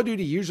up. Call of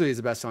Duty usually is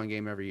the best-selling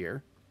game every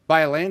year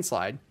by a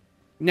landslide.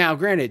 Now,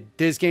 granted,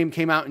 this game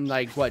came out in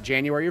like, what,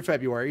 January or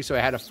February, so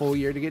it had a full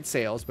year to get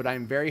sales, but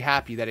I'm very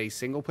happy that a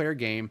single-player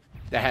game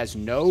that has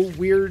no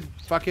weird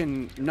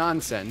fucking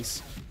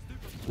nonsense,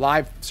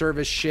 live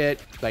service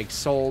shit, like,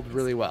 sold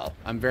really well.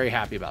 I'm very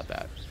happy about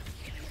that.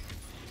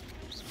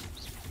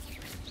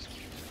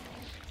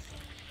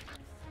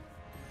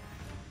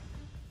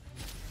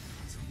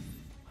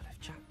 Well, if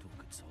Jackdaw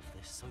could solve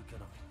this, so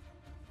could I.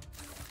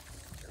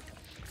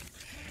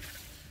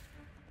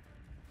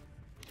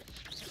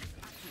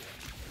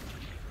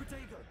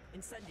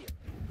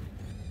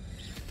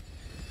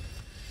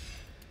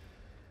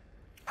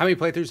 How many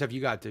playthroughs have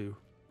you got to?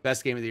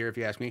 Best game of the year, if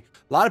you ask me.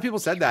 A lot of people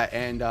said that,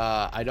 and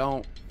I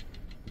don't...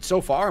 So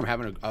far, I'm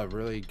having a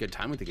really good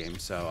time with the game,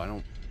 so I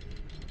don't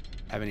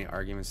have any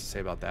arguments to say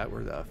about that.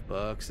 Where the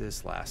fuck's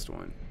this last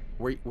one?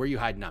 Where you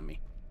hiding on me?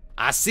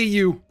 I see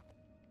you!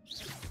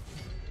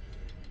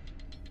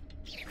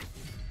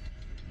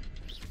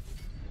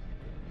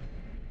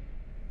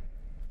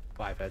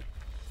 Bye, Fed.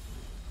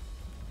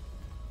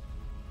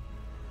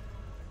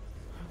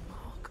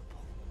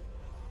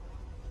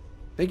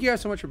 Thank you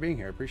guys so much for being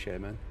here. I appreciate it,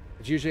 man.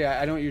 It's usually,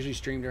 I don't usually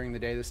stream during the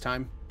day this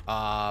time.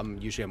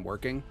 Usually I'm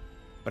working,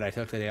 but I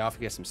took the day off to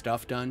get some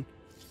stuff done.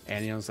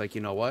 And I was like,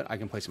 you know what? I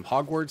can play some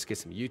Hogwarts, get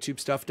some YouTube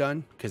stuff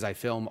done, because I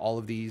film all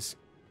of these.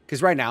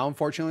 Because right now,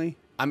 unfortunately,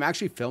 I'm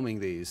actually filming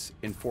these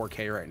in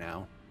 4K right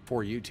now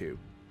for YouTube.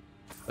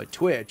 But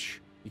Twitch,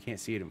 you can't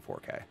see it in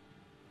 4K.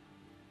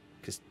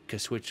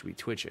 Because Twitch be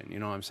twitching, you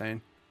know what I'm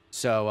saying?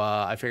 So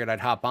I figured I'd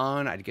hop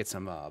on, I'd get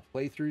some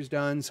playthroughs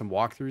done, some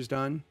walkthroughs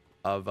done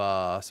of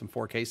some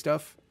 4K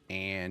stuff.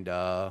 And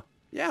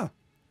yeah,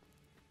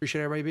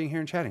 appreciate everybody being here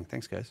and chatting.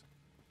 Thanks, guys.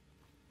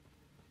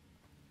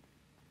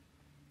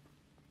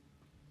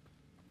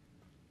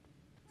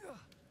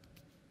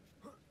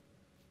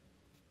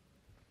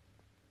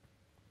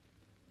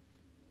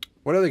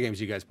 What other games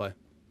do you guys play?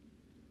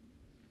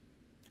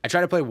 I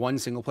try to play one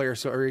single player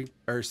story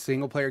or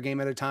single player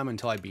game at a time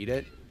until I beat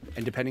it.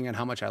 And depending on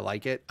how much I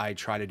like it, I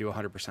try to do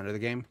 100% of the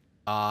game.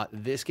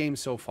 This game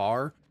so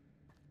far,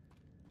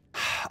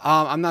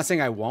 I'm not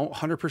saying I won't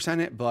 100%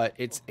 it, but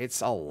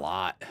it's a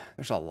lot.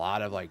 There's a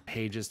lot of like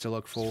pages to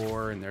look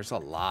for, and there's a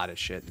lot of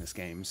shit in this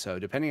game. So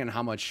depending on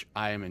how much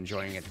I am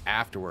enjoying it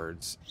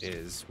afterwards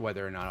is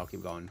whether or not I'll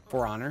keep going.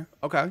 For Honor,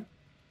 okay.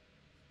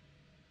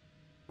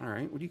 All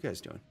right, what are you guys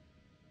doing?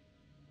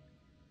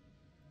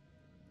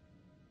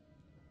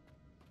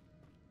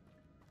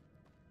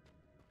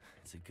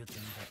 It's a good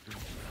thing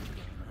that.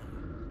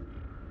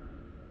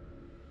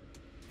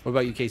 What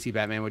about you, KC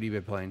Batman? What have you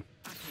been playing?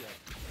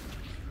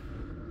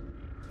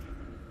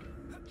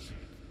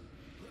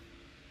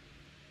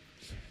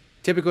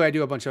 Typically, I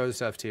do a bunch of other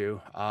stuff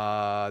too.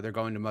 They're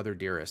going to Mother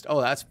Dearest. Oh,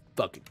 that's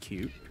fucking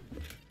cute.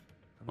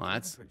 Well,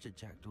 that's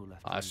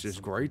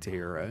just great to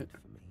hear, right?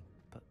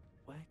 But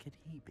where could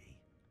he be?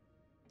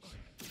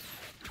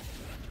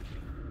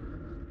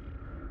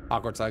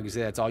 Hogwarts Legacy,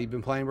 that's all you've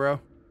been playing,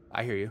 bro?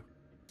 I hear you.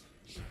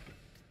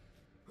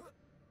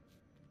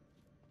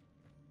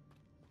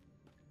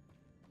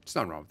 There's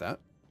nothing wrong with that.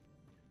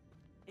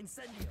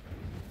 Incendio.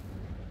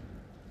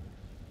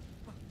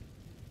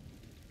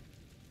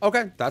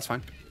 Okay, that's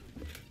fine.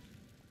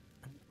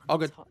 All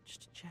good.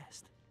 Touched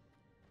chest.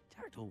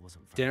 Jackdaw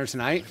wasn't from Dinner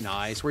tonight?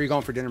 Nice. Where are you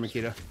going for dinner,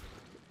 Makita?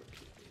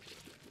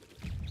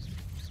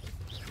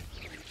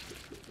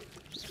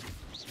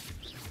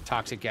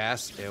 Toxic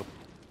gas? Ew.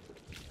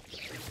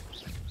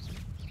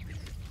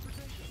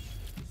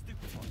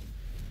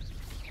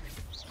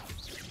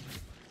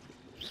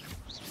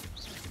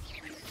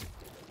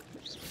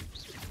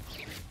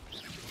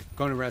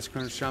 Going to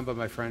restaurant, but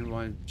my friend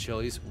wanted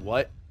Chili's.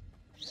 What?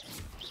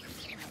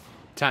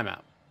 Time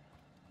out.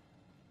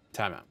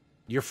 Time out.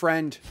 Your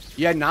friend,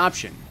 you had an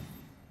option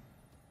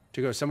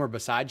to go somewhere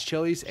besides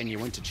Chili's, and you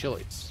went to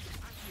Chili's.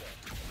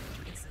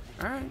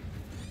 All right.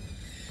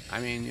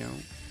 I mean, you know,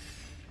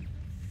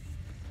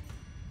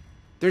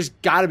 there's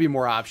got to be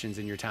more options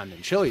in your town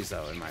than Chili's,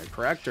 though. Am I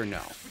correct or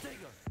no?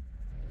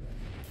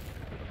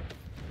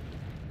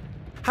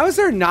 How is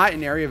there not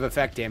an area of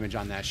effect damage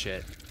on that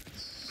shit?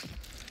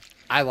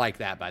 I like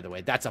that, by the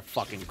way. That's a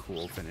fucking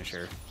cool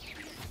finisher.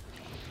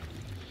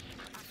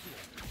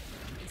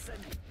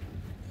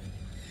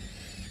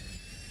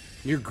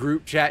 Your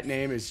group chat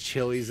name is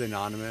Chili's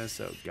Anonymous.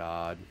 Oh,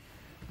 God.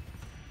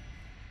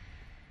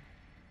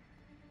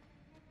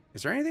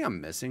 Is there anything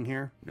I'm missing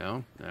here?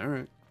 No? All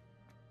right.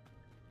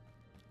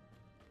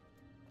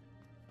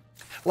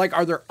 Like,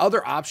 are there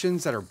other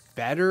options that are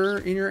better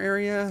in your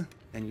area?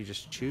 And you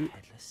just shoot?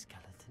 Headless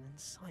skeleton in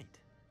sight.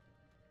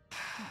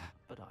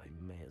 But I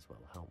may as well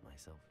help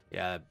myself.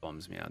 Yeah, that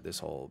bums me out, this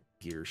whole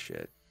gear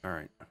shit. All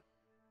right.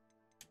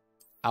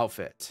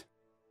 Outfit.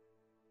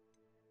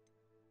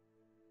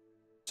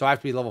 So I have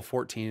to be level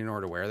 14 in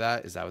order to wear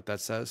that? Is that what that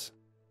says?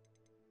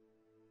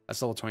 That's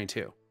level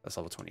 22. That's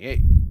level 28.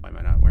 Why am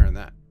I not wearing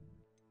that?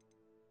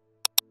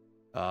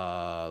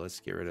 Let's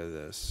get rid of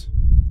this.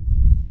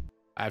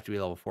 I have to be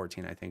level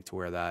 14, I think, to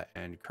wear that.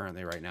 And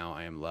currently right now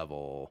I am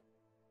level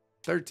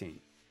 13.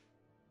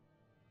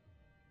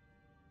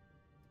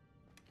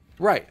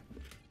 Right.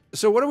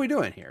 So what are we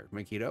doing here,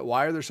 Makita?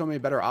 Why are there so many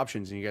better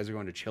options and you guys are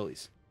going to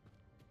Chili's?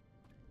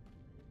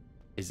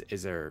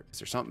 Is there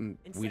something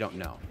we don't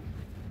know?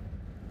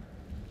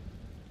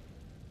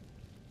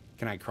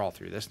 Can I crawl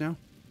through this now?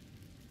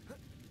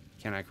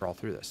 Can I crawl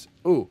through this?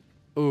 Ooh.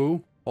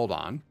 Ooh. Hold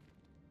on.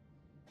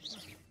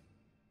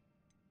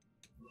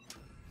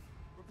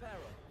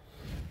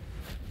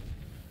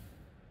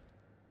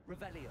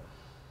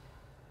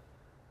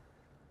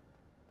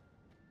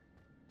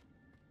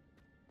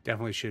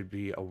 Definitely should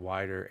be a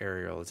wider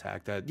aerial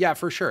attack. Yeah,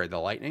 for sure. The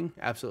lightning,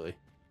 absolutely.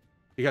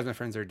 Because my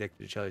friends are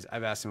addicted to Chili's,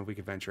 I've asked them if we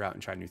could venture out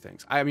and try new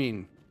things. I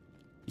mean,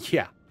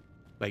 yeah,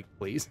 like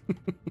please,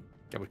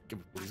 can we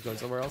please go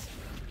somewhere else?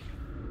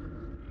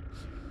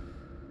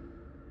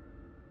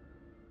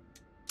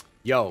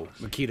 Yo,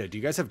 Makita, do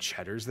you guys have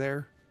Cheddars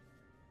there?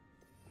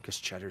 Because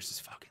Cheddars is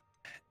fucking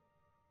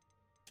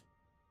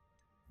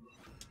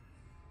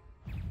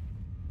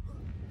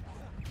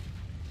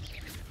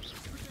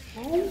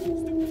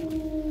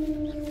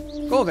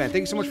cool, man.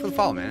 Thank you so much for the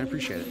follow, man. I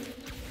appreciate it.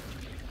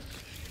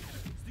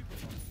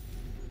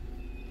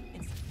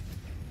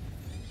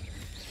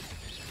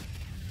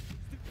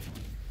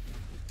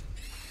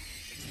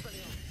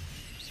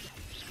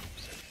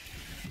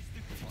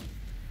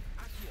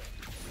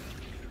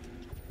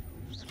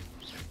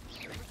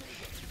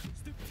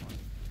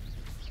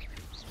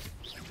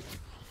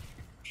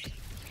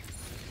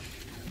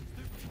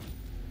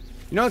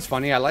 You know what's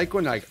funny? I like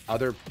when like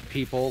other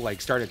people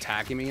like start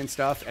attacking me and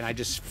stuff, and I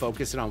just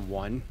focus it on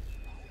one.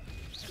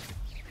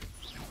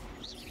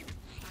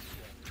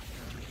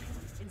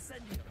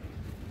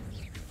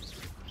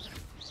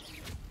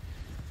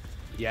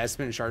 Yeah,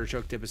 spinach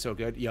artichoke dip is so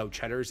good. Yo,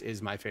 Cheddar's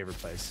is my favorite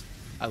place.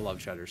 I love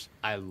Cheddar's.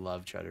 I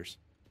love Cheddar's.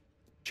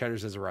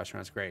 Cheddar's as a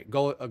restaurant is great.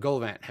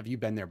 Golovant, have you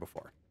been there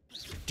before?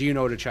 Do you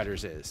know what a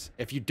Cheddar's is?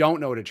 If you don't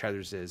know what a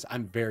Cheddar's is,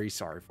 I'm very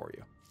sorry for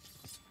you.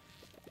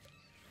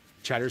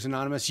 Cheddar's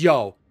Anonymous.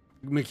 Yo,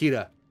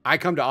 Makita, I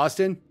come to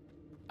Austin.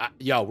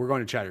 Yo, we're going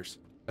to Cheddar's.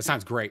 That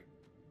sounds great.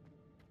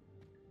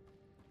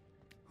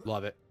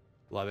 Love it.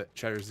 Love it.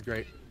 Cheddar's is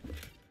great.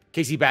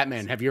 Casey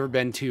Batman, have you ever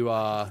been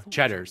to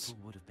Cheddar's?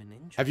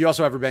 Have you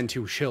also ever been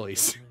to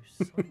Chili's?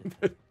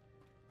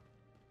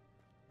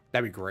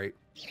 That'd be great.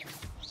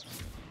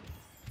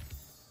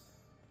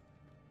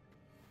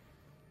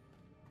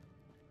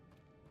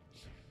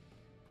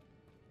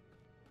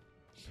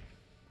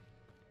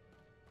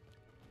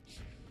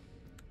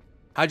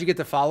 How'd you get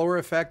the follower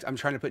effect? I'm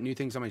trying to put new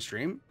things on my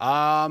stream.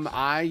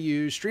 I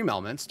use Stream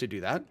Elements to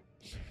do that.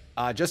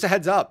 Just a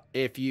heads up,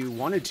 if you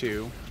wanted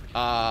to,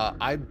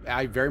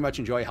 I very much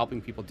enjoy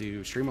helping people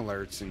do stream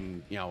alerts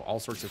and, you know, all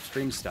sorts of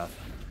stream stuff.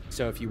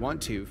 So if you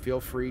want to, feel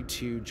free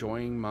to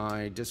join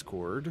my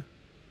Discord,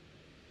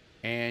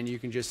 and you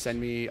can just send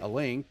me a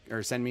link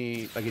or send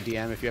me like a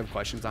DM if you have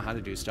questions on how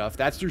to do stuff.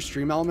 That's through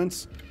Stream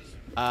Elements.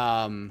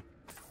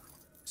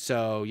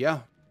 So yeah,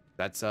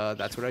 that's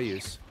what I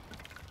use.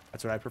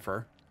 That's what I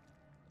prefer.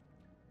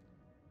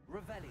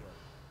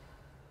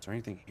 Is there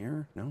anything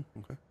here? No?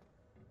 Okay.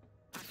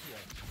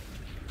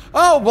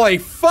 Oh boy,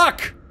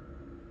 fuck!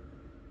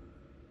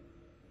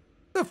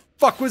 The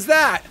fuck was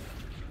that?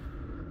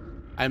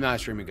 I'm not a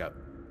streaming goat.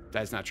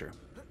 That's not true.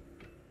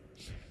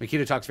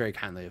 Makita talks very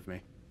kindly of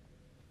me.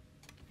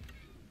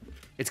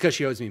 It's because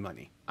she owes me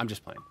money. I'm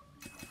just playing.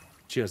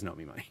 She doesn't owe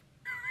me money.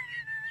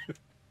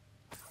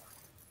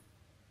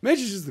 Mitch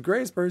is just the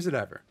greatest person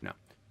ever. No.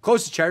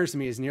 Closest Cheddar's to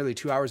me is nearly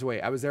 2 hours away.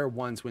 I was there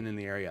once when in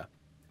the area.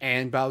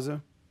 And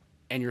Bowser,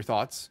 and your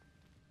thoughts?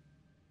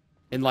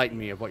 Enlighten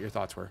me of what your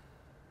thoughts were.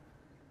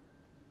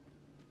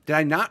 Did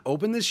I not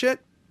open this shit?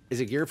 Is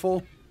it gear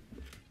full?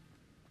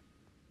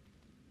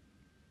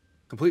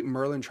 Complete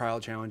Merlin trial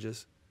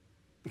challenges.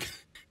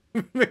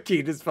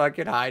 Makita's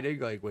fucking hiding.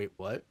 Like, wait,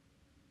 what?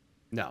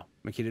 No,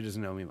 Makita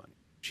doesn't owe me money.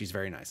 She's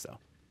very nice, though.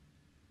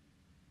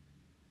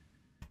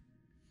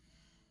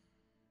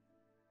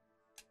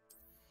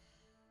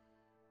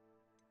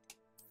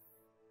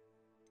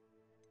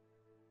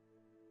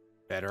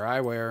 Better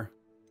eyewear.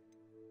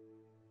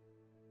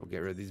 We'll get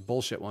rid of these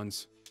bullshit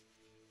ones.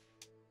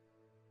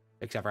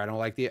 Except for I don't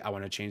like I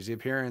want to change the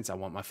appearance. I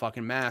want my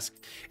fucking mask.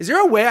 Is there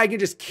a way I can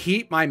just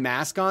keep my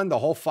mask on the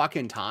whole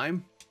fucking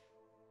time?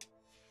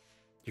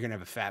 You're gonna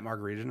have a fat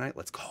margarita tonight?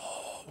 Let's go.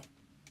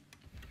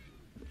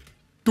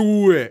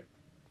 Do it.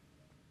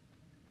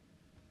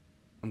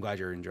 I'm glad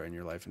you're enjoying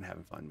your life and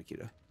having fun,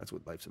 Makita. That's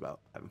what life's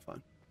about, having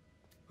fun.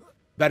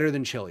 Better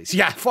than Chili's.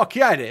 Yeah, fuck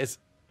yeah, it is.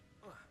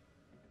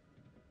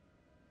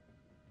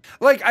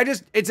 Like,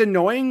 it's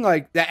annoying,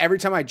 like, that every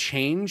time I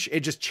change,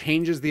 it just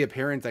changes the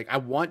appearance. Like, I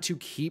want to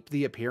keep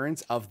the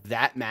appearance of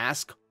that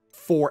mask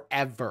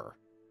forever.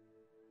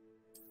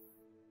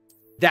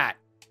 That.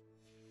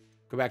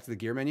 Go back to the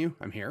gear menu.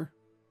 I'm here.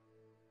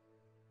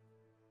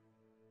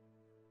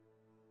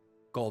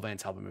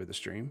 Goldvan's helping me with the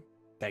stream.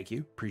 Thank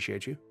you.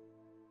 Appreciate you.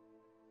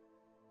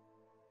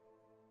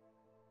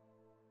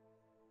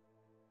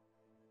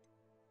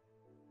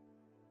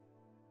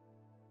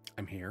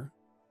 I'm here.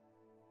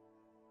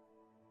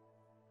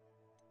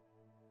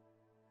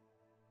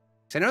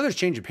 So I know there's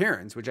change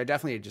appearance, which I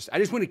definitely I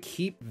just want to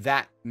keep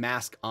that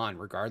mask on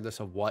regardless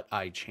of what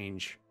I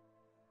change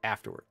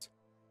afterwards.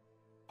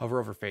 Hover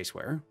over face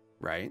wear,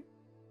 right?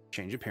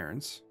 Change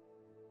appearance.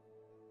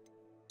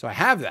 So I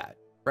have that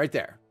right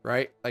there,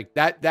 right? Like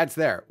that's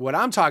there. What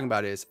I'm talking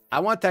about is I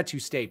want that to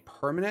stay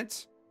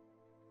permanent,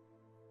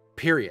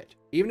 period.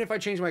 Even if I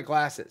change my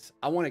glasses,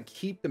 I want to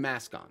keep the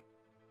mask on.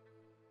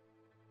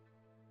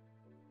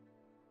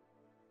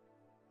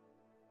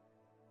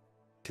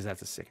 Because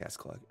that's a sick ass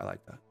collect. I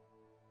like that.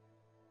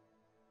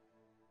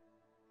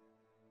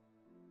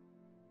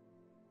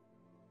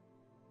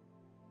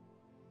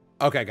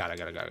 Okay, got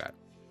it.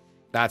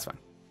 That's fine.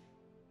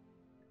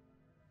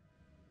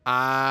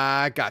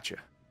 I gotcha.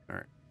 All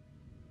right.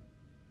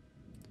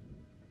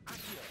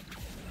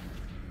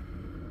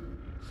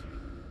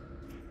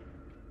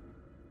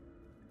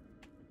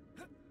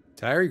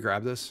 Did I already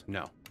grab this?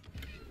 No.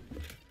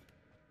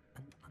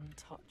 An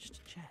untouched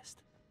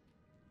chest.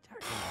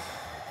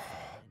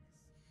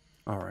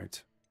 All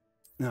right.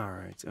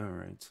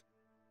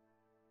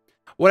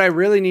 What I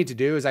really need to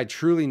do is I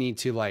truly need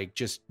to like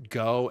just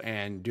go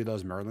and do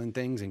those Merlin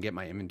things and get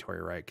my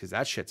inventory right, because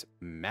that shit's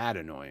mad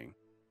annoying.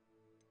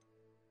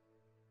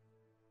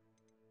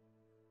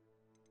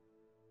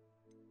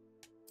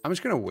 I'm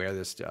just gonna wear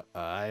this stuff.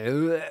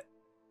 That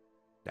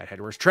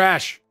headwear's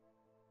trash.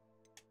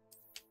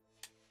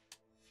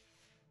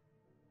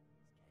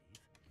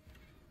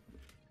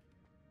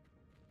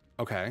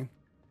 Okay.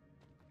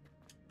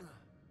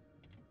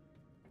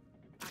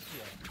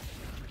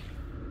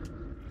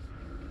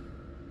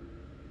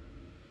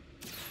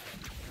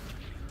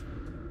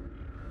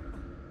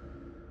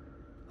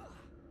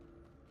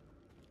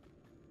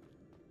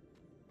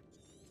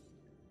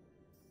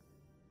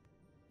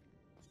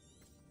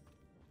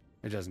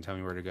 It doesn't tell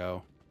me where to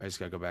go. I just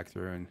gotta go back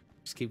through and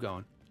just keep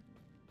going.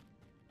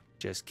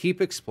 Just keep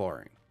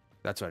exploring.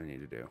 That's what I need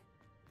to do.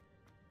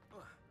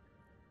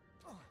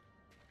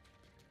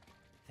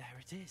 There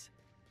it is.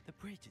 The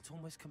bridge, it's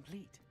almost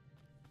complete.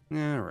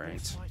 All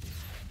right.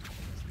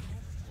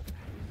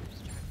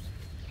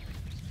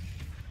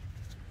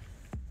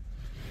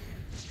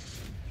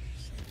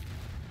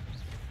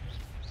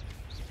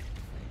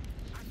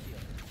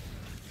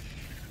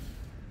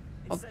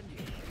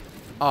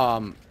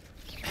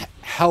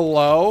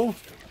 Hello?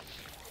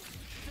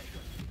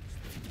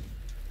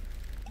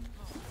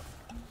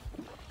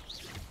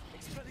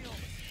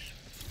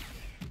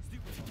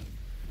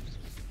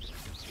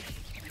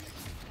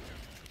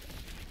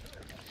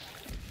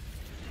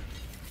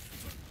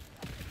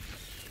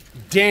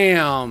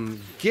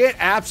 Damn. Get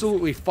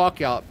absolutely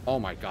fuck out. Oh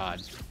my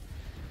god.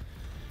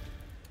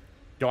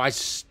 Yo, I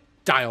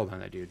styled on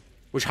that dude.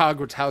 Which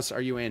Hogwarts house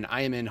are you in?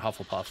 I am in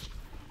Hufflepuff.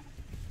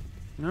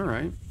 All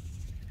right.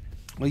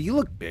 Well, you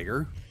look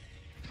bigger.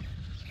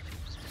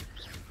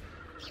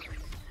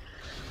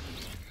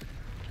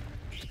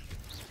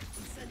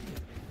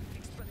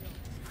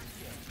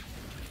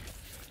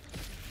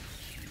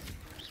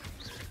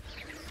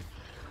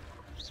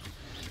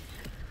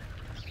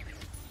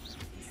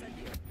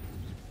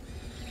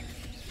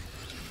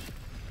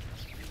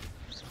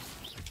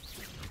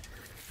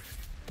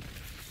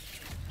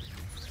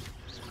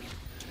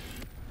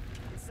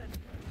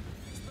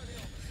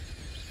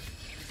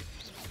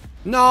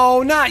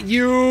 No, not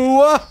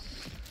you!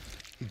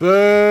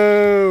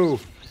 Boo!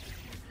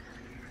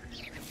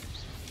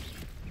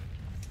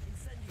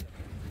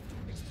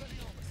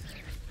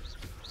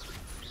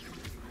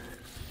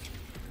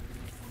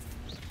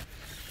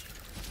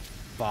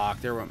 Fuck,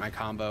 there went my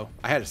combo.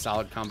 I had a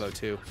solid combo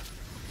too.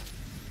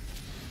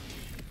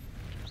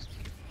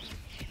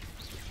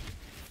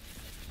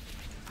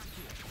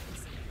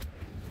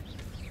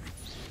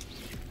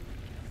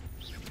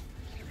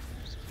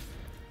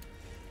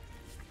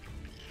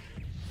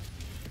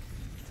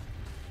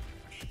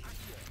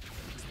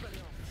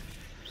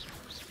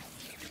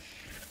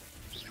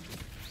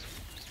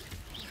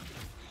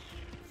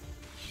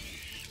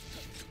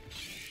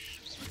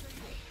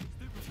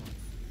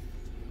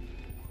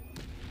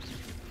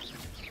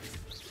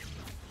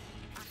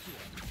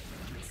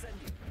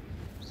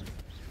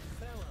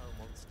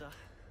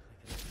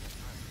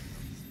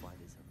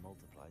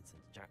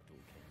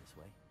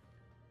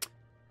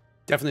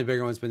 Definitely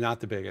bigger ones, but not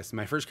the biggest.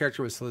 My first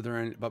character was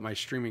Slytherin, but my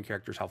streaming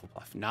character is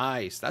Hufflepuff.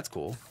 Nice. That's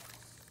cool.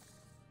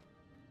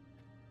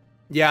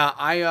 Yeah,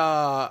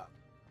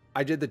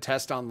 I did the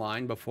test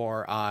online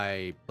before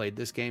I played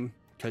this game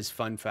because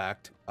fun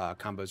fact,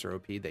 combos are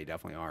OP. They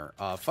definitely are.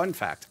 Fun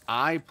fact,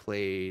 I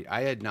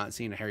had not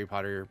seen a Harry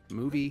Potter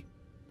movie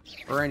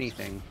or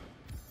anything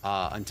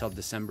until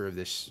December of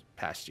this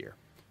past year.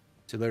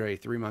 So literally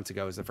 3 months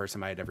ago was the first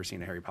time I had ever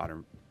seen a Harry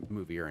Potter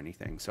movie or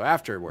anything. So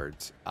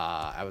afterwards,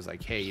 I was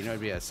like, hey, you know,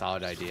 it'd be a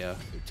solid idea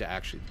to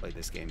actually play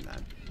this game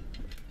then.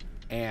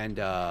 And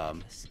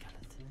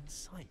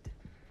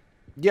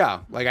yeah,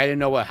 like I didn't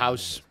know what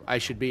house I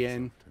should be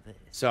in.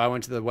 So I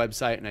went to the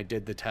website and I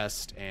did the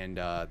test, and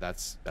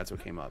that's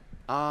what came up.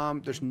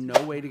 There's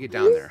no way to get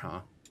down there,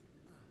 huh?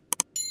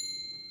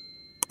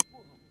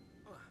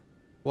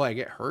 Will I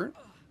get hurt?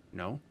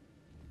 No.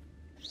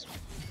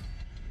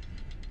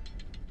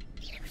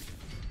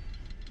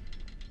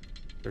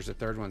 There's a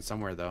third one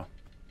somewhere, though.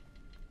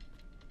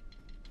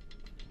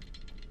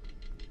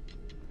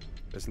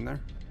 Isn't there?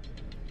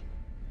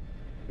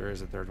 There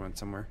is a third one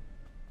somewhere.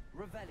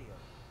 Revelio.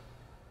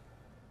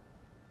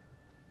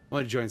 I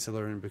want to join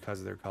Slytherin because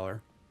of their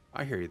color.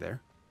 I hear you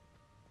there.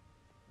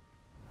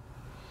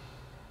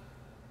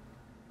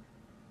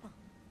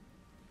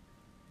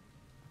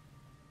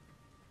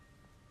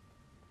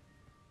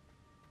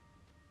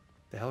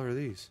 The hell are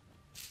these?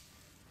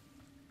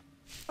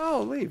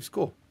 Oh, leaves.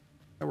 Cool.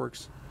 That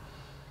works.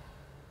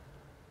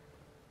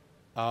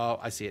 Oh,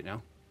 I see it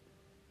now.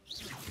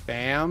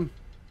 Bam.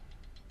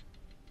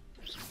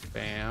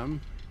 Bam.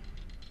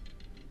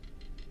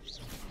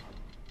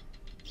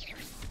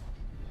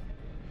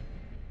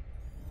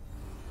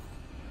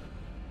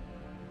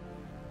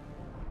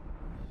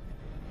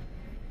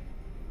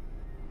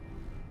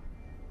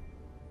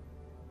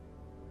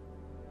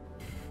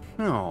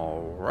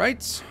 All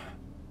right.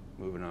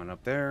 Moving on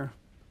up there.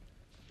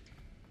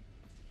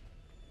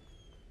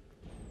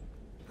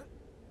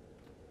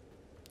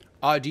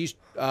 Do you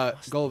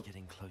Gold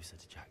Getting closer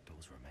to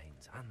Jackdaw's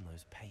remains and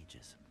those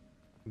pages.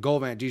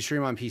 Goldman, do you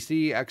stream on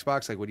PC,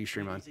 Xbox? Like, what do you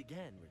stream on? Greetings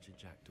again, Richard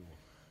Jackdaw.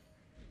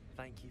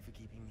 Thank you for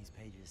keeping these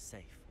pages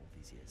safe all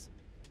these years.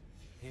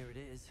 Here it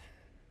is,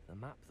 the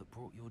map that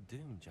brought your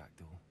doom,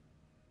 Jackdaw.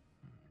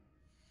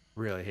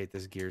 Really hate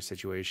this gear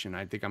situation.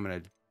 I think I'm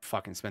gonna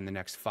fucking spend the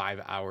next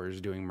 5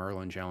 hours doing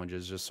Merlin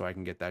challenges just so I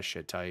can get that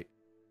shit tight.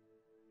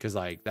 Cause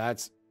like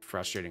that's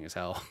frustrating as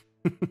hell.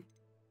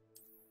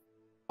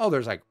 Oh,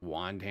 there's like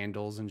wand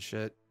handles and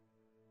shit.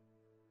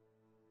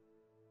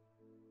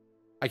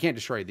 I can't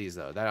destroy these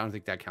though. I don't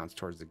think that counts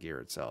towards the gear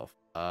itself.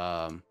 Do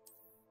I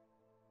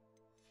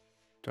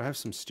have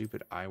some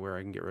stupid eyewear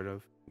I can get rid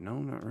of? No,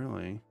 not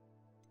really.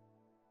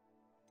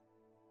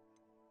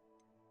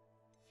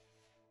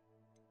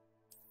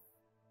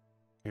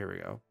 Here we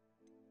go.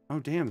 Oh,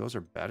 damn, those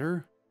are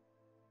better?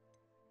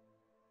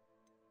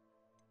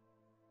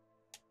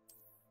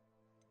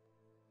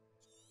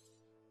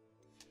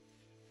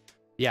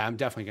 Yeah, I'm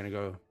definitely going to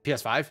go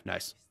PS5.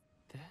 Nice.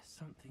 There's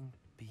something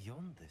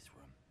beyond this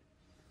room.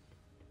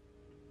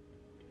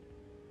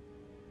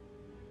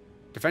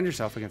 Defend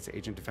yourself against the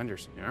agent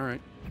defenders. All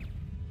right.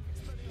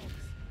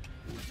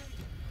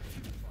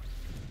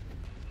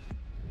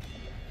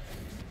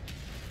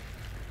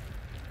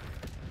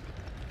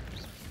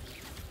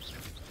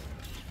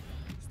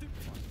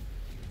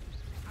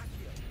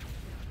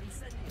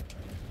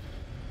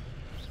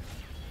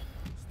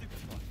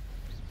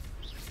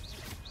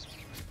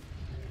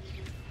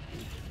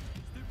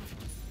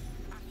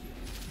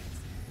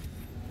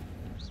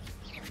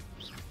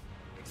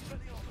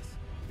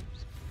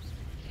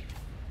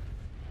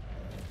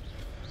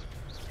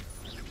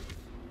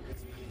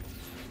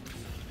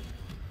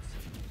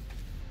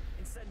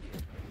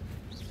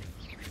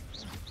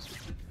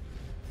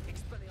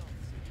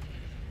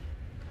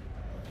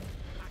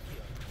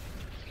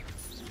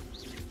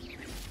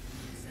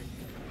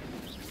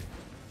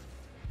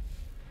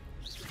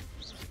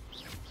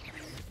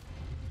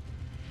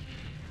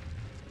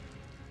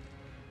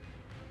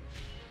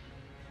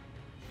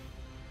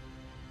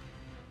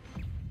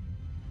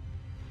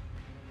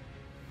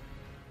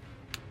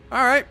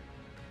 All right.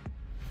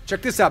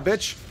 Check this out,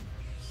 bitch.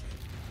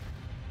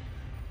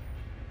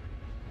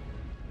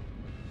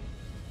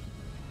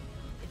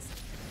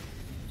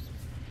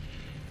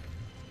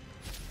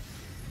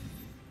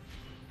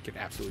 Get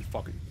absolutely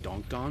fucking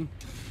dunked on.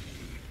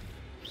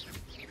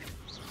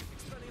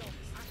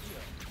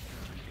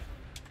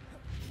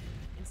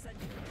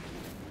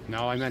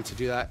 No, I meant to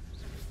do that.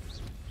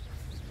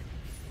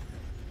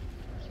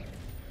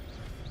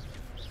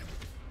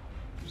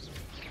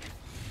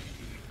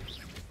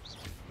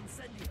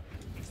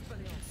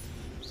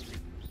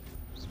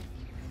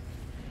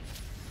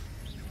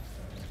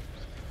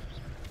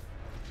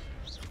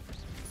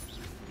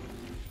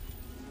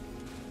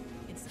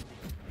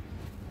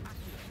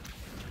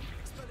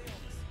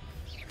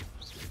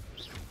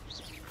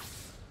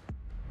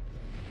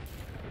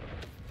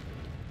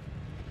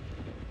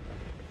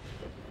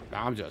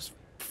 I'm just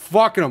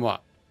fucking them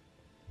up.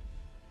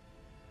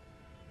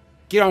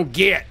 Get on,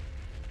 get.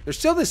 There's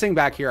still this thing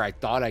back here I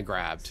thought I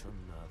grabbed.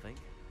 Unnerving.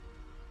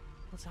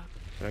 What's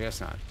happening? But I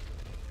guess not.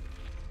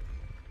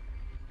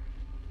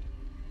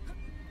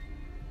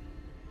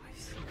 I've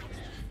seen this before.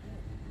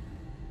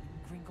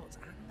 Gringotts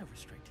and the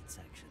restricted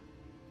section.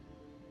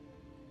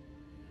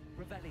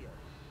 Revelio.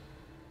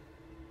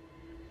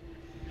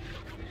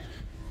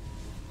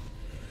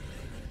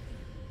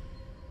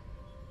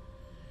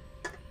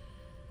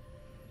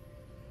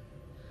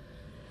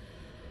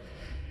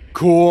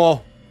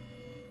 Cool.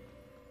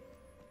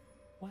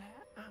 Where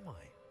am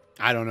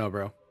I? I don't know,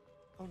 bro.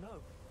 Oh no,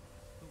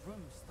 the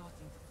room's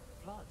starting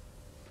to flood.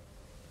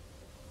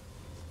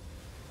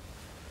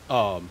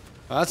 Well,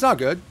 that's not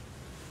good.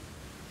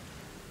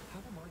 How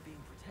am I being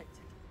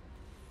protected?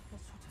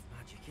 What sort of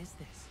magic is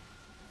this?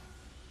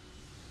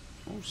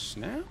 Oh,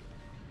 snap.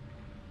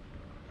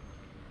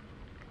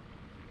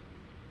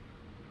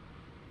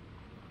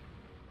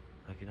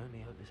 I can only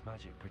hope this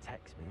magic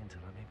protects me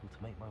until I'm able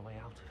to make my way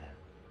out of here.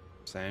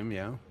 Same,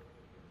 yeah.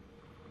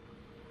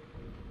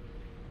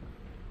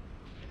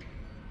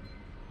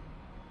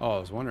 Oh, I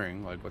was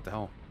wondering, like, what the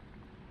hell?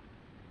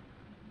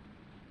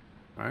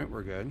 All right,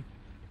 we're good.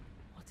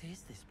 What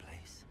is this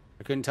place?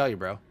 I couldn't tell you,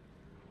 bro.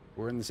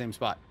 We're in the same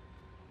spot.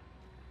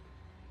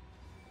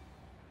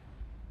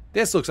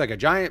 This looks like a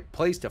giant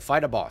place to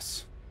fight a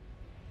boss.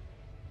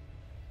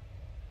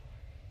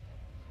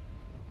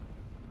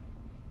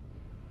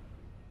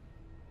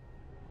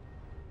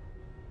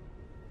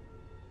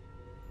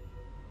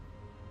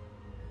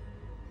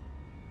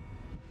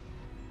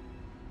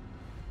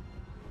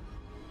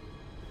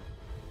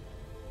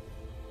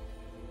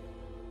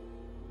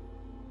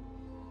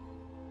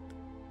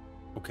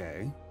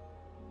 Okay.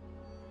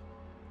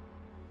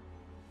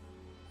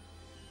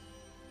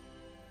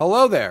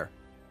 Hello there.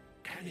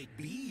 Can it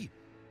be?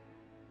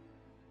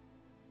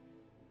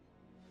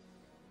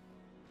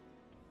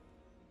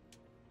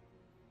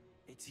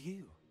 It's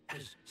you.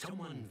 Has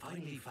someone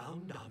finally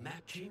found our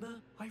map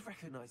chamber? I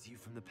recognize you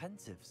from the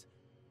Pensives.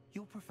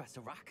 You're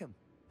Professor Rackham.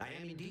 I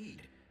am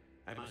indeed.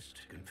 I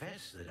must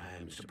confess that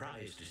I am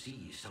surprised to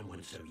see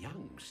someone so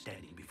young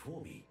standing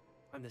before me.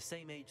 I'm the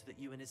same age that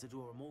you and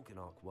Isadora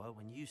Morganark were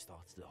when you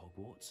started at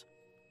Hogwarts.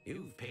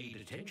 You've paid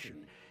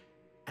attention,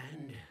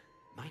 and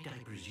might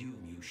I presume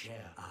you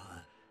share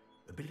our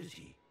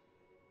ability?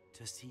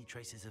 To see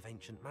traces of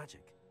ancient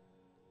magic?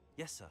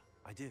 Yes, sir,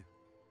 I do.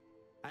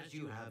 As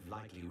you have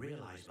likely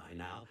realized by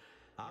now,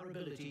 our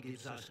ability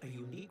gives us a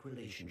unique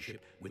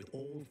relationship with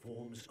all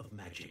forms of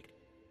magic.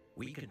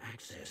 We can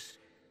access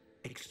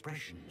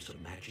expressions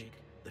of magic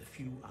that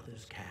few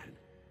others can.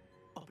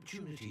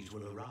 Opportunities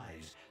will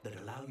arise that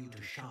allow you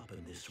to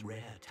sharpen this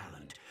rare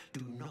talent.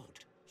 Do not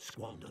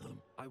squander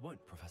them. I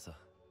won't, Professor.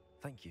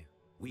 Thank you.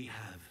 We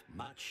have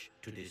much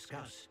to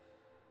discuss.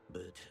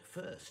 But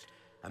first,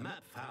 a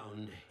map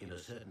found in a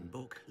certain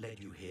book led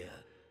you here.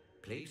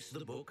 Place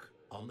the book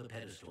on the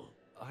pedestal.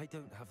 I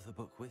don't have the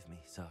book with me,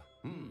 sir.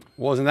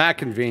 Wasn't that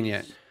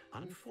convenient?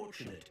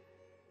 Unfortunate.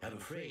 I'm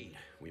afraid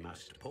we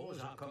must pause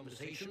our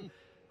conversation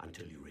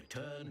until you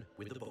return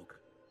with the book.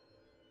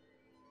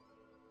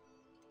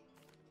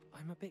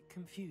 I'm a bit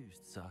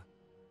confused, sir.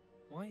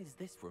 Why is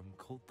this room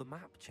called the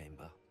map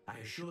chamber? I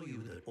assure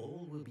you that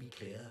all will be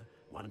clear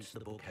once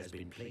the book has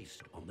been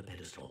placed on the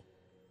pedestal.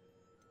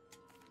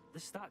 The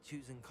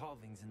statues and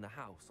carvings in the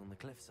house on the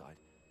cliffside,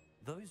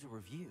 those are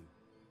of you.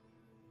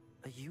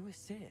 Are you a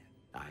seer?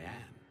 I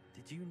am.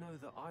 Did you know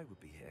that I would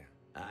be here?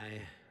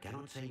 I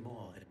cannot say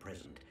more at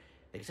present,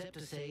 except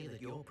to say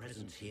that your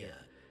presence here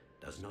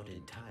does not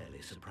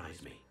entirely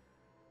surprise me.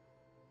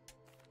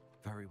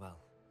 Very well.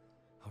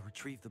 I'll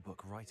retrieve the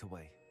book right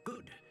away.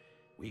 Good.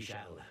 We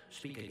shall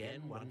speak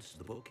again once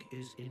the book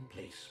is in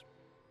place.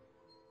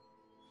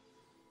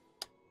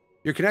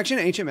 Your connection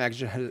to ancient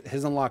magic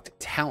has unlocked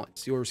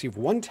talents. You'll receive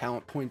 1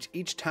 talent point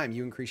each time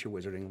you increase your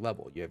wizarding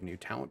level. You have new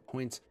talent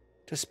points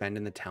to spend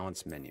in the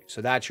talents menu.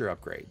 So that's your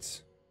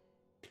upgrades.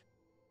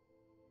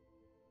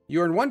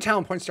 You earn 1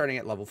 talent point starting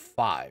at level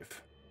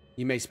 5.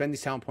 You may spend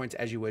these talent points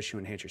as you wish to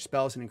enhance your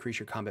spells and increase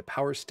your combat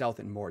power, stealth,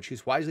 and more.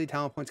 Choose wisely.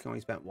 Talent points can only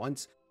be spent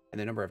once, and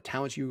the number of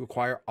talents you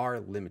acquire are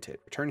limited.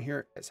 Return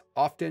here as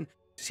often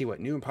to see what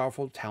new and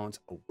powerful talents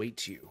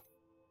await you.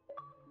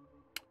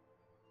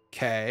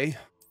 Okay.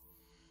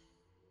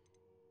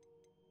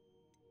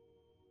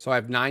 So I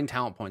have 9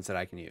 talent points that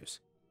I can use.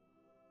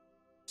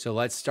 So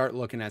let's start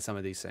looking at some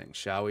of these things,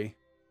 shall we?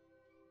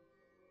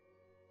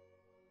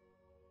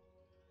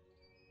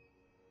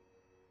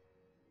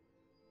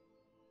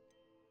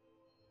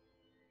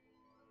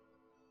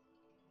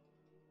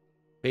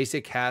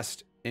 Basic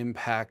cast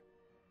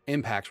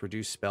impacts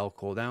reduce spell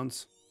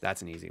cooldowns.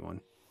 That's an easy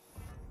one.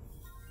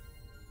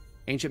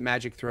 Ancient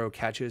magic throw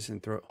catches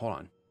and throw. Hold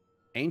on.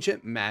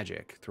 Ancient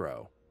magic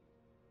throw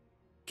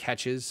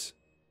catches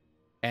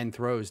and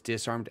throws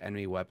disarmed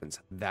enemy weapons.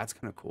 That's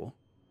kind of cool.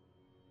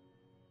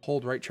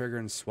 Hold right trigger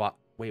and swap.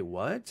 Wait,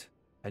 what?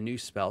 A new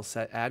spell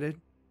set added?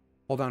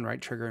 Hold on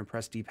right trigger and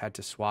press D-pad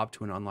to swap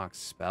to an unlocked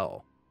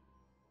spell.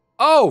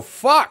 Oh,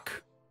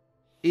 fuck!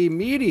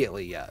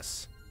 Immediately,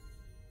 yes.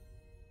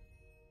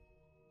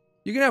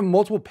 You can have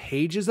multiple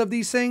pages of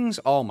these things?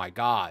 Oh my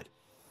god.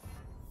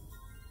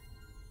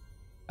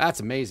 That's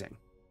amazing.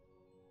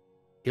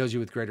 Heals you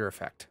with greater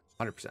effect.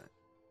 100%.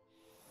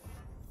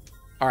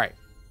 Alright.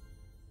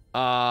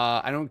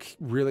 I don't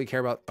really care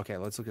about... Okay,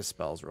 let's look at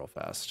spells real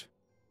fast.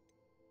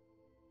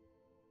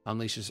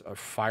 Unleashes a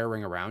fire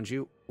ring around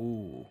you.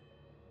 Ooh.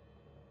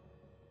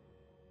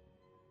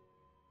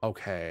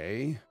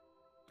 Okay.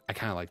 I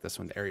kind of like this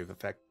one, the area of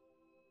effect.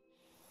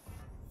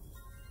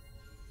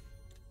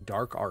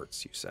 Dark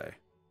arts, you say.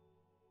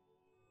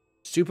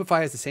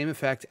 Stupefy has the same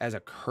effect as a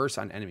curse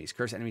on enemies.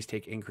 Cursed enemies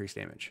take increased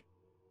damage.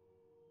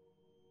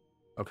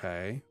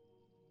 Okay.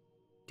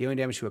 Dealing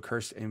damage to a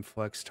cursed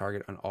inflicts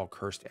target on all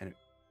cursed enemies.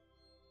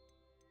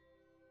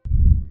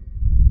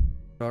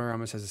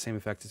 Belramus has the same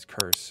effect as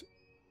curse.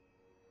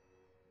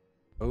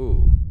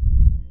 Oh.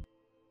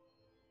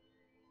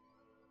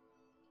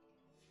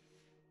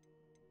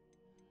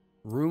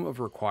 Room of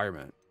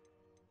requirement.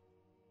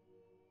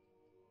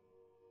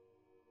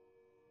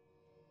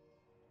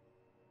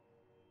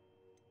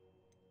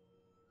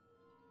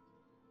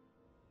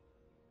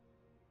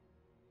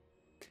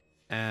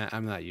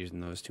 I'm not using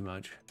those too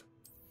much.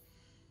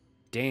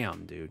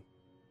 Damn, dude.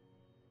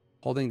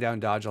 Holding down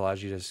dodge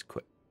allows you to just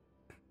quit.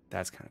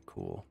 That's kind of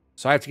cool.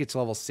 So I have to get to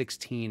level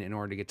 16 in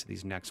order to get to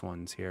these next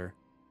ones here.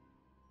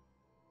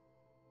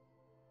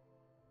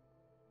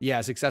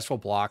 Yeah, successful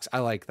blocks. I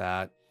like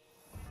that.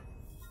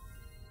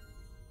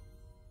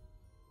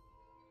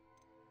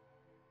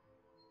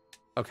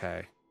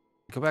 Okay.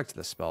 Go back to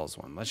the spells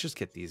one. Let's just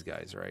get these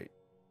guys right.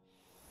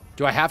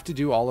 Do I have to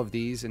do all of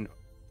these? And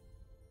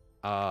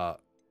why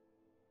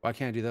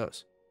can't I do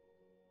those?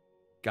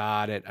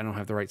 Got it. I don't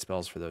have the right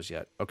spells for those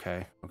yet.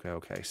 Okay. Okay.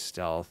 Okay.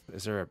 Stealth.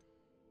 Is there a...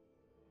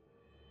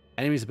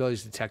 Enemy's ability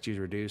to detect you is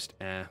reduced.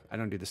 I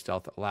don't do the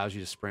stealth. It allows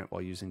you to sprint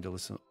while using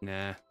listen.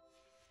 Nah.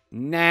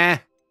 Nah.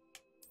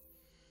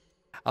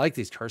 I like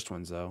these cursed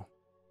ones, though.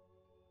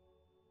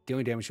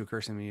 Dealing damage to a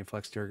cursed enemy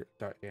inflicts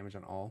damage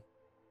on all.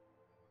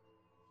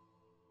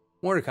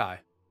 Mordecai.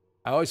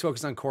 I always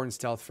focus on core and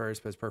stealth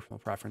first, but it's personal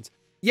preference.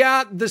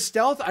 Yeah, the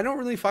stealth, I don't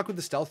really fuck with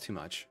the stealth too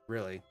much,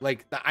 really.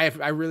 Like,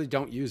 I really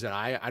don't use it.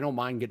 I don't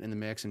mind getting in the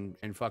mix and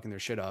fucking their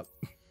shit up.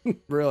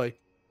 Really.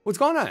 What's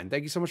going on?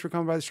 Thank you so much for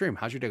coming by the stream.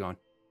 How's your day going?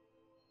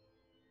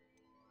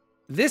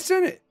 This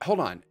in it, hold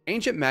on.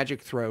 Ancient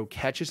magic throw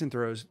catches and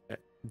throws.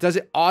 Does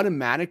it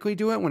automatically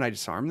do it when I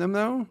disarm them,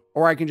 though?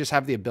 Or I can just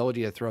have the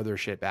ability to throw their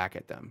shit back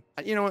at them?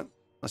 You know what?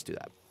 Let's do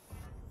that.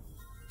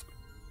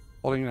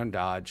 Holding on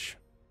dodge.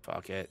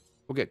 Fuck it.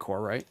 We'll get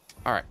core, right?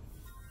 All right.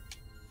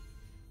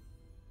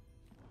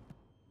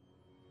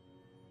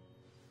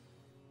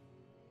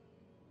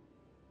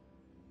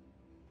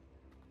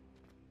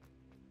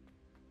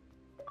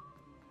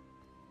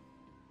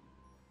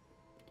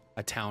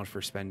 A talent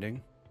for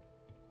spending.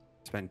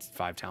 Spend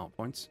 5 talent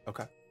points.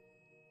 Okay.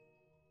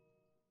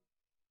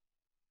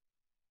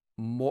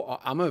 More.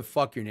 I'm gonna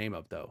fuck your name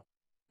up though.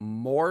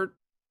 More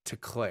to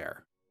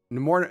Claire.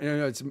 More.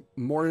 No, it's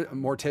more.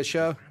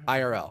 Morticia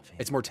IRL.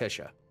 It's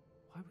Morticia.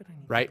 Why would I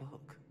need right? a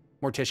book?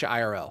 Morticia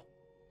IRL.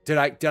 Did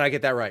I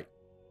get that right?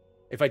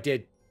 If I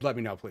did, let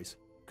me know, please,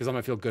 because I'm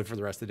gonna feel good for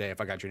the rest of the day if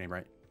I got your name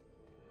right.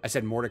 I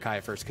said Mordecai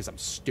at first because I'm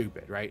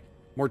stupid, right?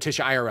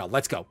 Morticia IRL.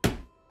 Let's go.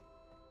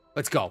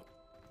 Let's go.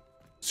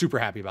 Super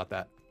happy about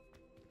that.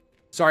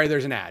 Sorry,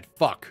 there's an ad.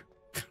 Fuck.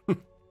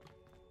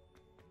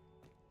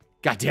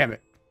 God damn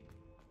it.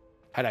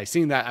 Had I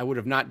seen that, I would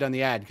have not done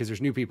the ad because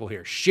there's new people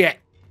here. Shit.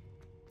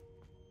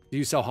 Do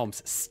you sell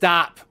homes?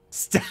 Stop.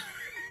 Stop.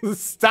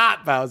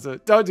 Stop, Bowser.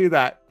 Don't do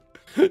that.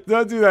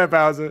 Don't do that,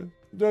 Bowser.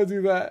 Don't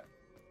do that.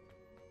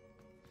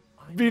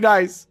 Be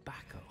nice.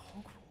 Back at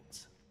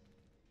Hogwarts.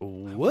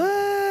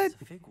 What?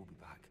 Fig will be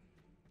back.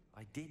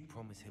 I did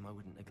promise him I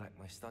wouldn't neglect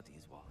my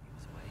studies while he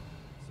was away.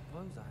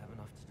 Suppose I have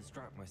enough to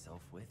distract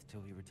myself with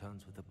till he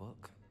returns with the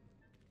book.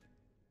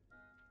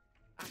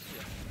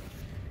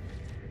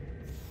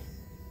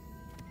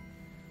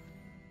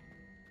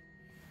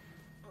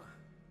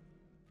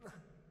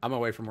 I'm gonna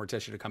wait for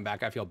Morticia to come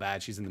back. I feel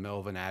bad. She's in the middle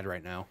of an ad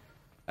right now.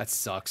 That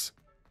sucks.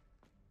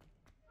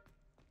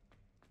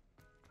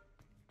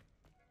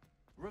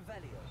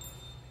 Revelio.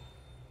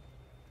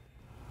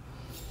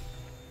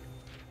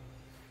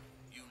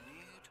 You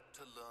need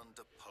to learn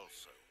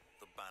Depulso,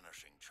 the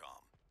banishing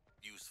charm.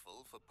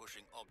 Useful for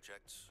pushing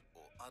objects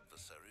or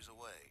adversaries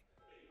away.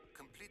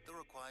 Complete the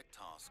required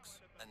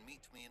tasks and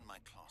meet me in my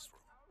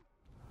classroom.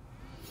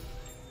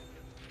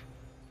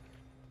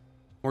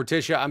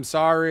 Morticia, I'm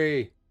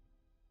sorry.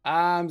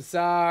 I'm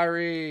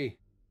sorry.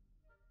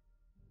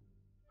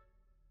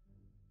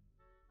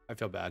 I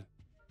feel bad.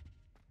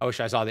 I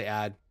wish I saw the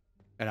ad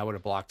and I would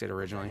have blocked it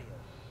originally.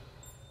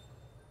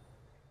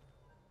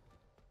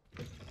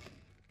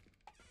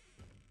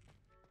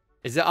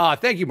 Is it? Oh,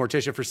 thank you,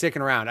 Morticia, for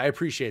sticking around. I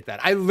appreciate that.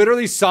 I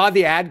literally saw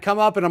the ad come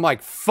up and I'm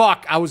like,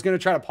 fuck, I was going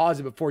to try to pause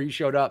it before you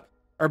showed up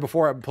or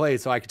before I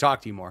played so I could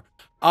talk to you more.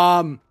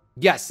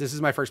 Yes, this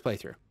is my first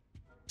playthrough.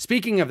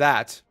 Speaking of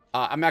that,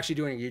 I'm actually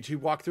doing a YouTube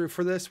walkthrough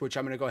for this, which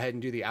I'm going to go ahead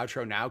and do the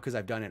outro now because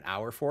I've done an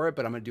hour for it,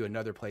 but I'm going to do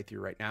another playthrough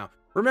right now.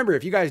 Remember,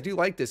 if you guys do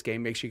like this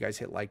game, make sure you guys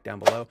hit like down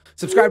below.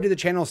 Subscribe to the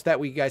channel so that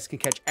way you guys can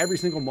catch every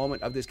single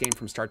moment of this game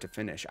from start to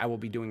finish. I will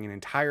be doing an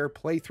entire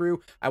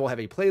playthrough. I will have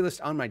a playlist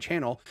on my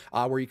channel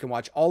where you can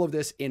watch all of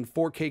this in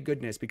 4K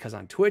goodness because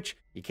on Twitch,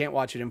 you can't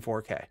watch it in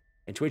 4K.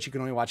 In Twitch, you can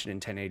only watch it in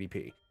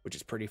 1080p, which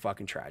is pretty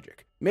fucking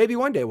tragic. Maybe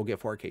one day we'll get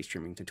 4K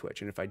streaming to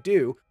Twitch, and if I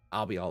do,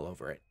 I'll be all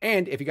over it.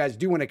 And if you guys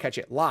do want to catch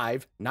it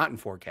live, not in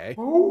 4K,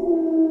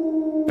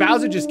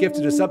 Bowser just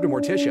gifted a sub to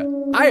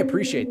Morticia. I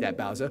appreciate that,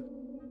 Bowser.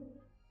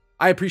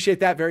 I appreciate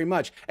that very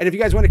much. And if you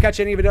guys want to catch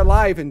any of it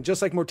live, and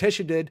just like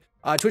Morticia did,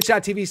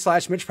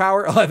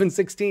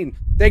 twitch.tv/MitchPower1116.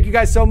 Thank you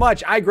guys so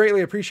much. I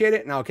greatly appreciate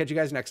it, and I'll catch you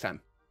guys next time.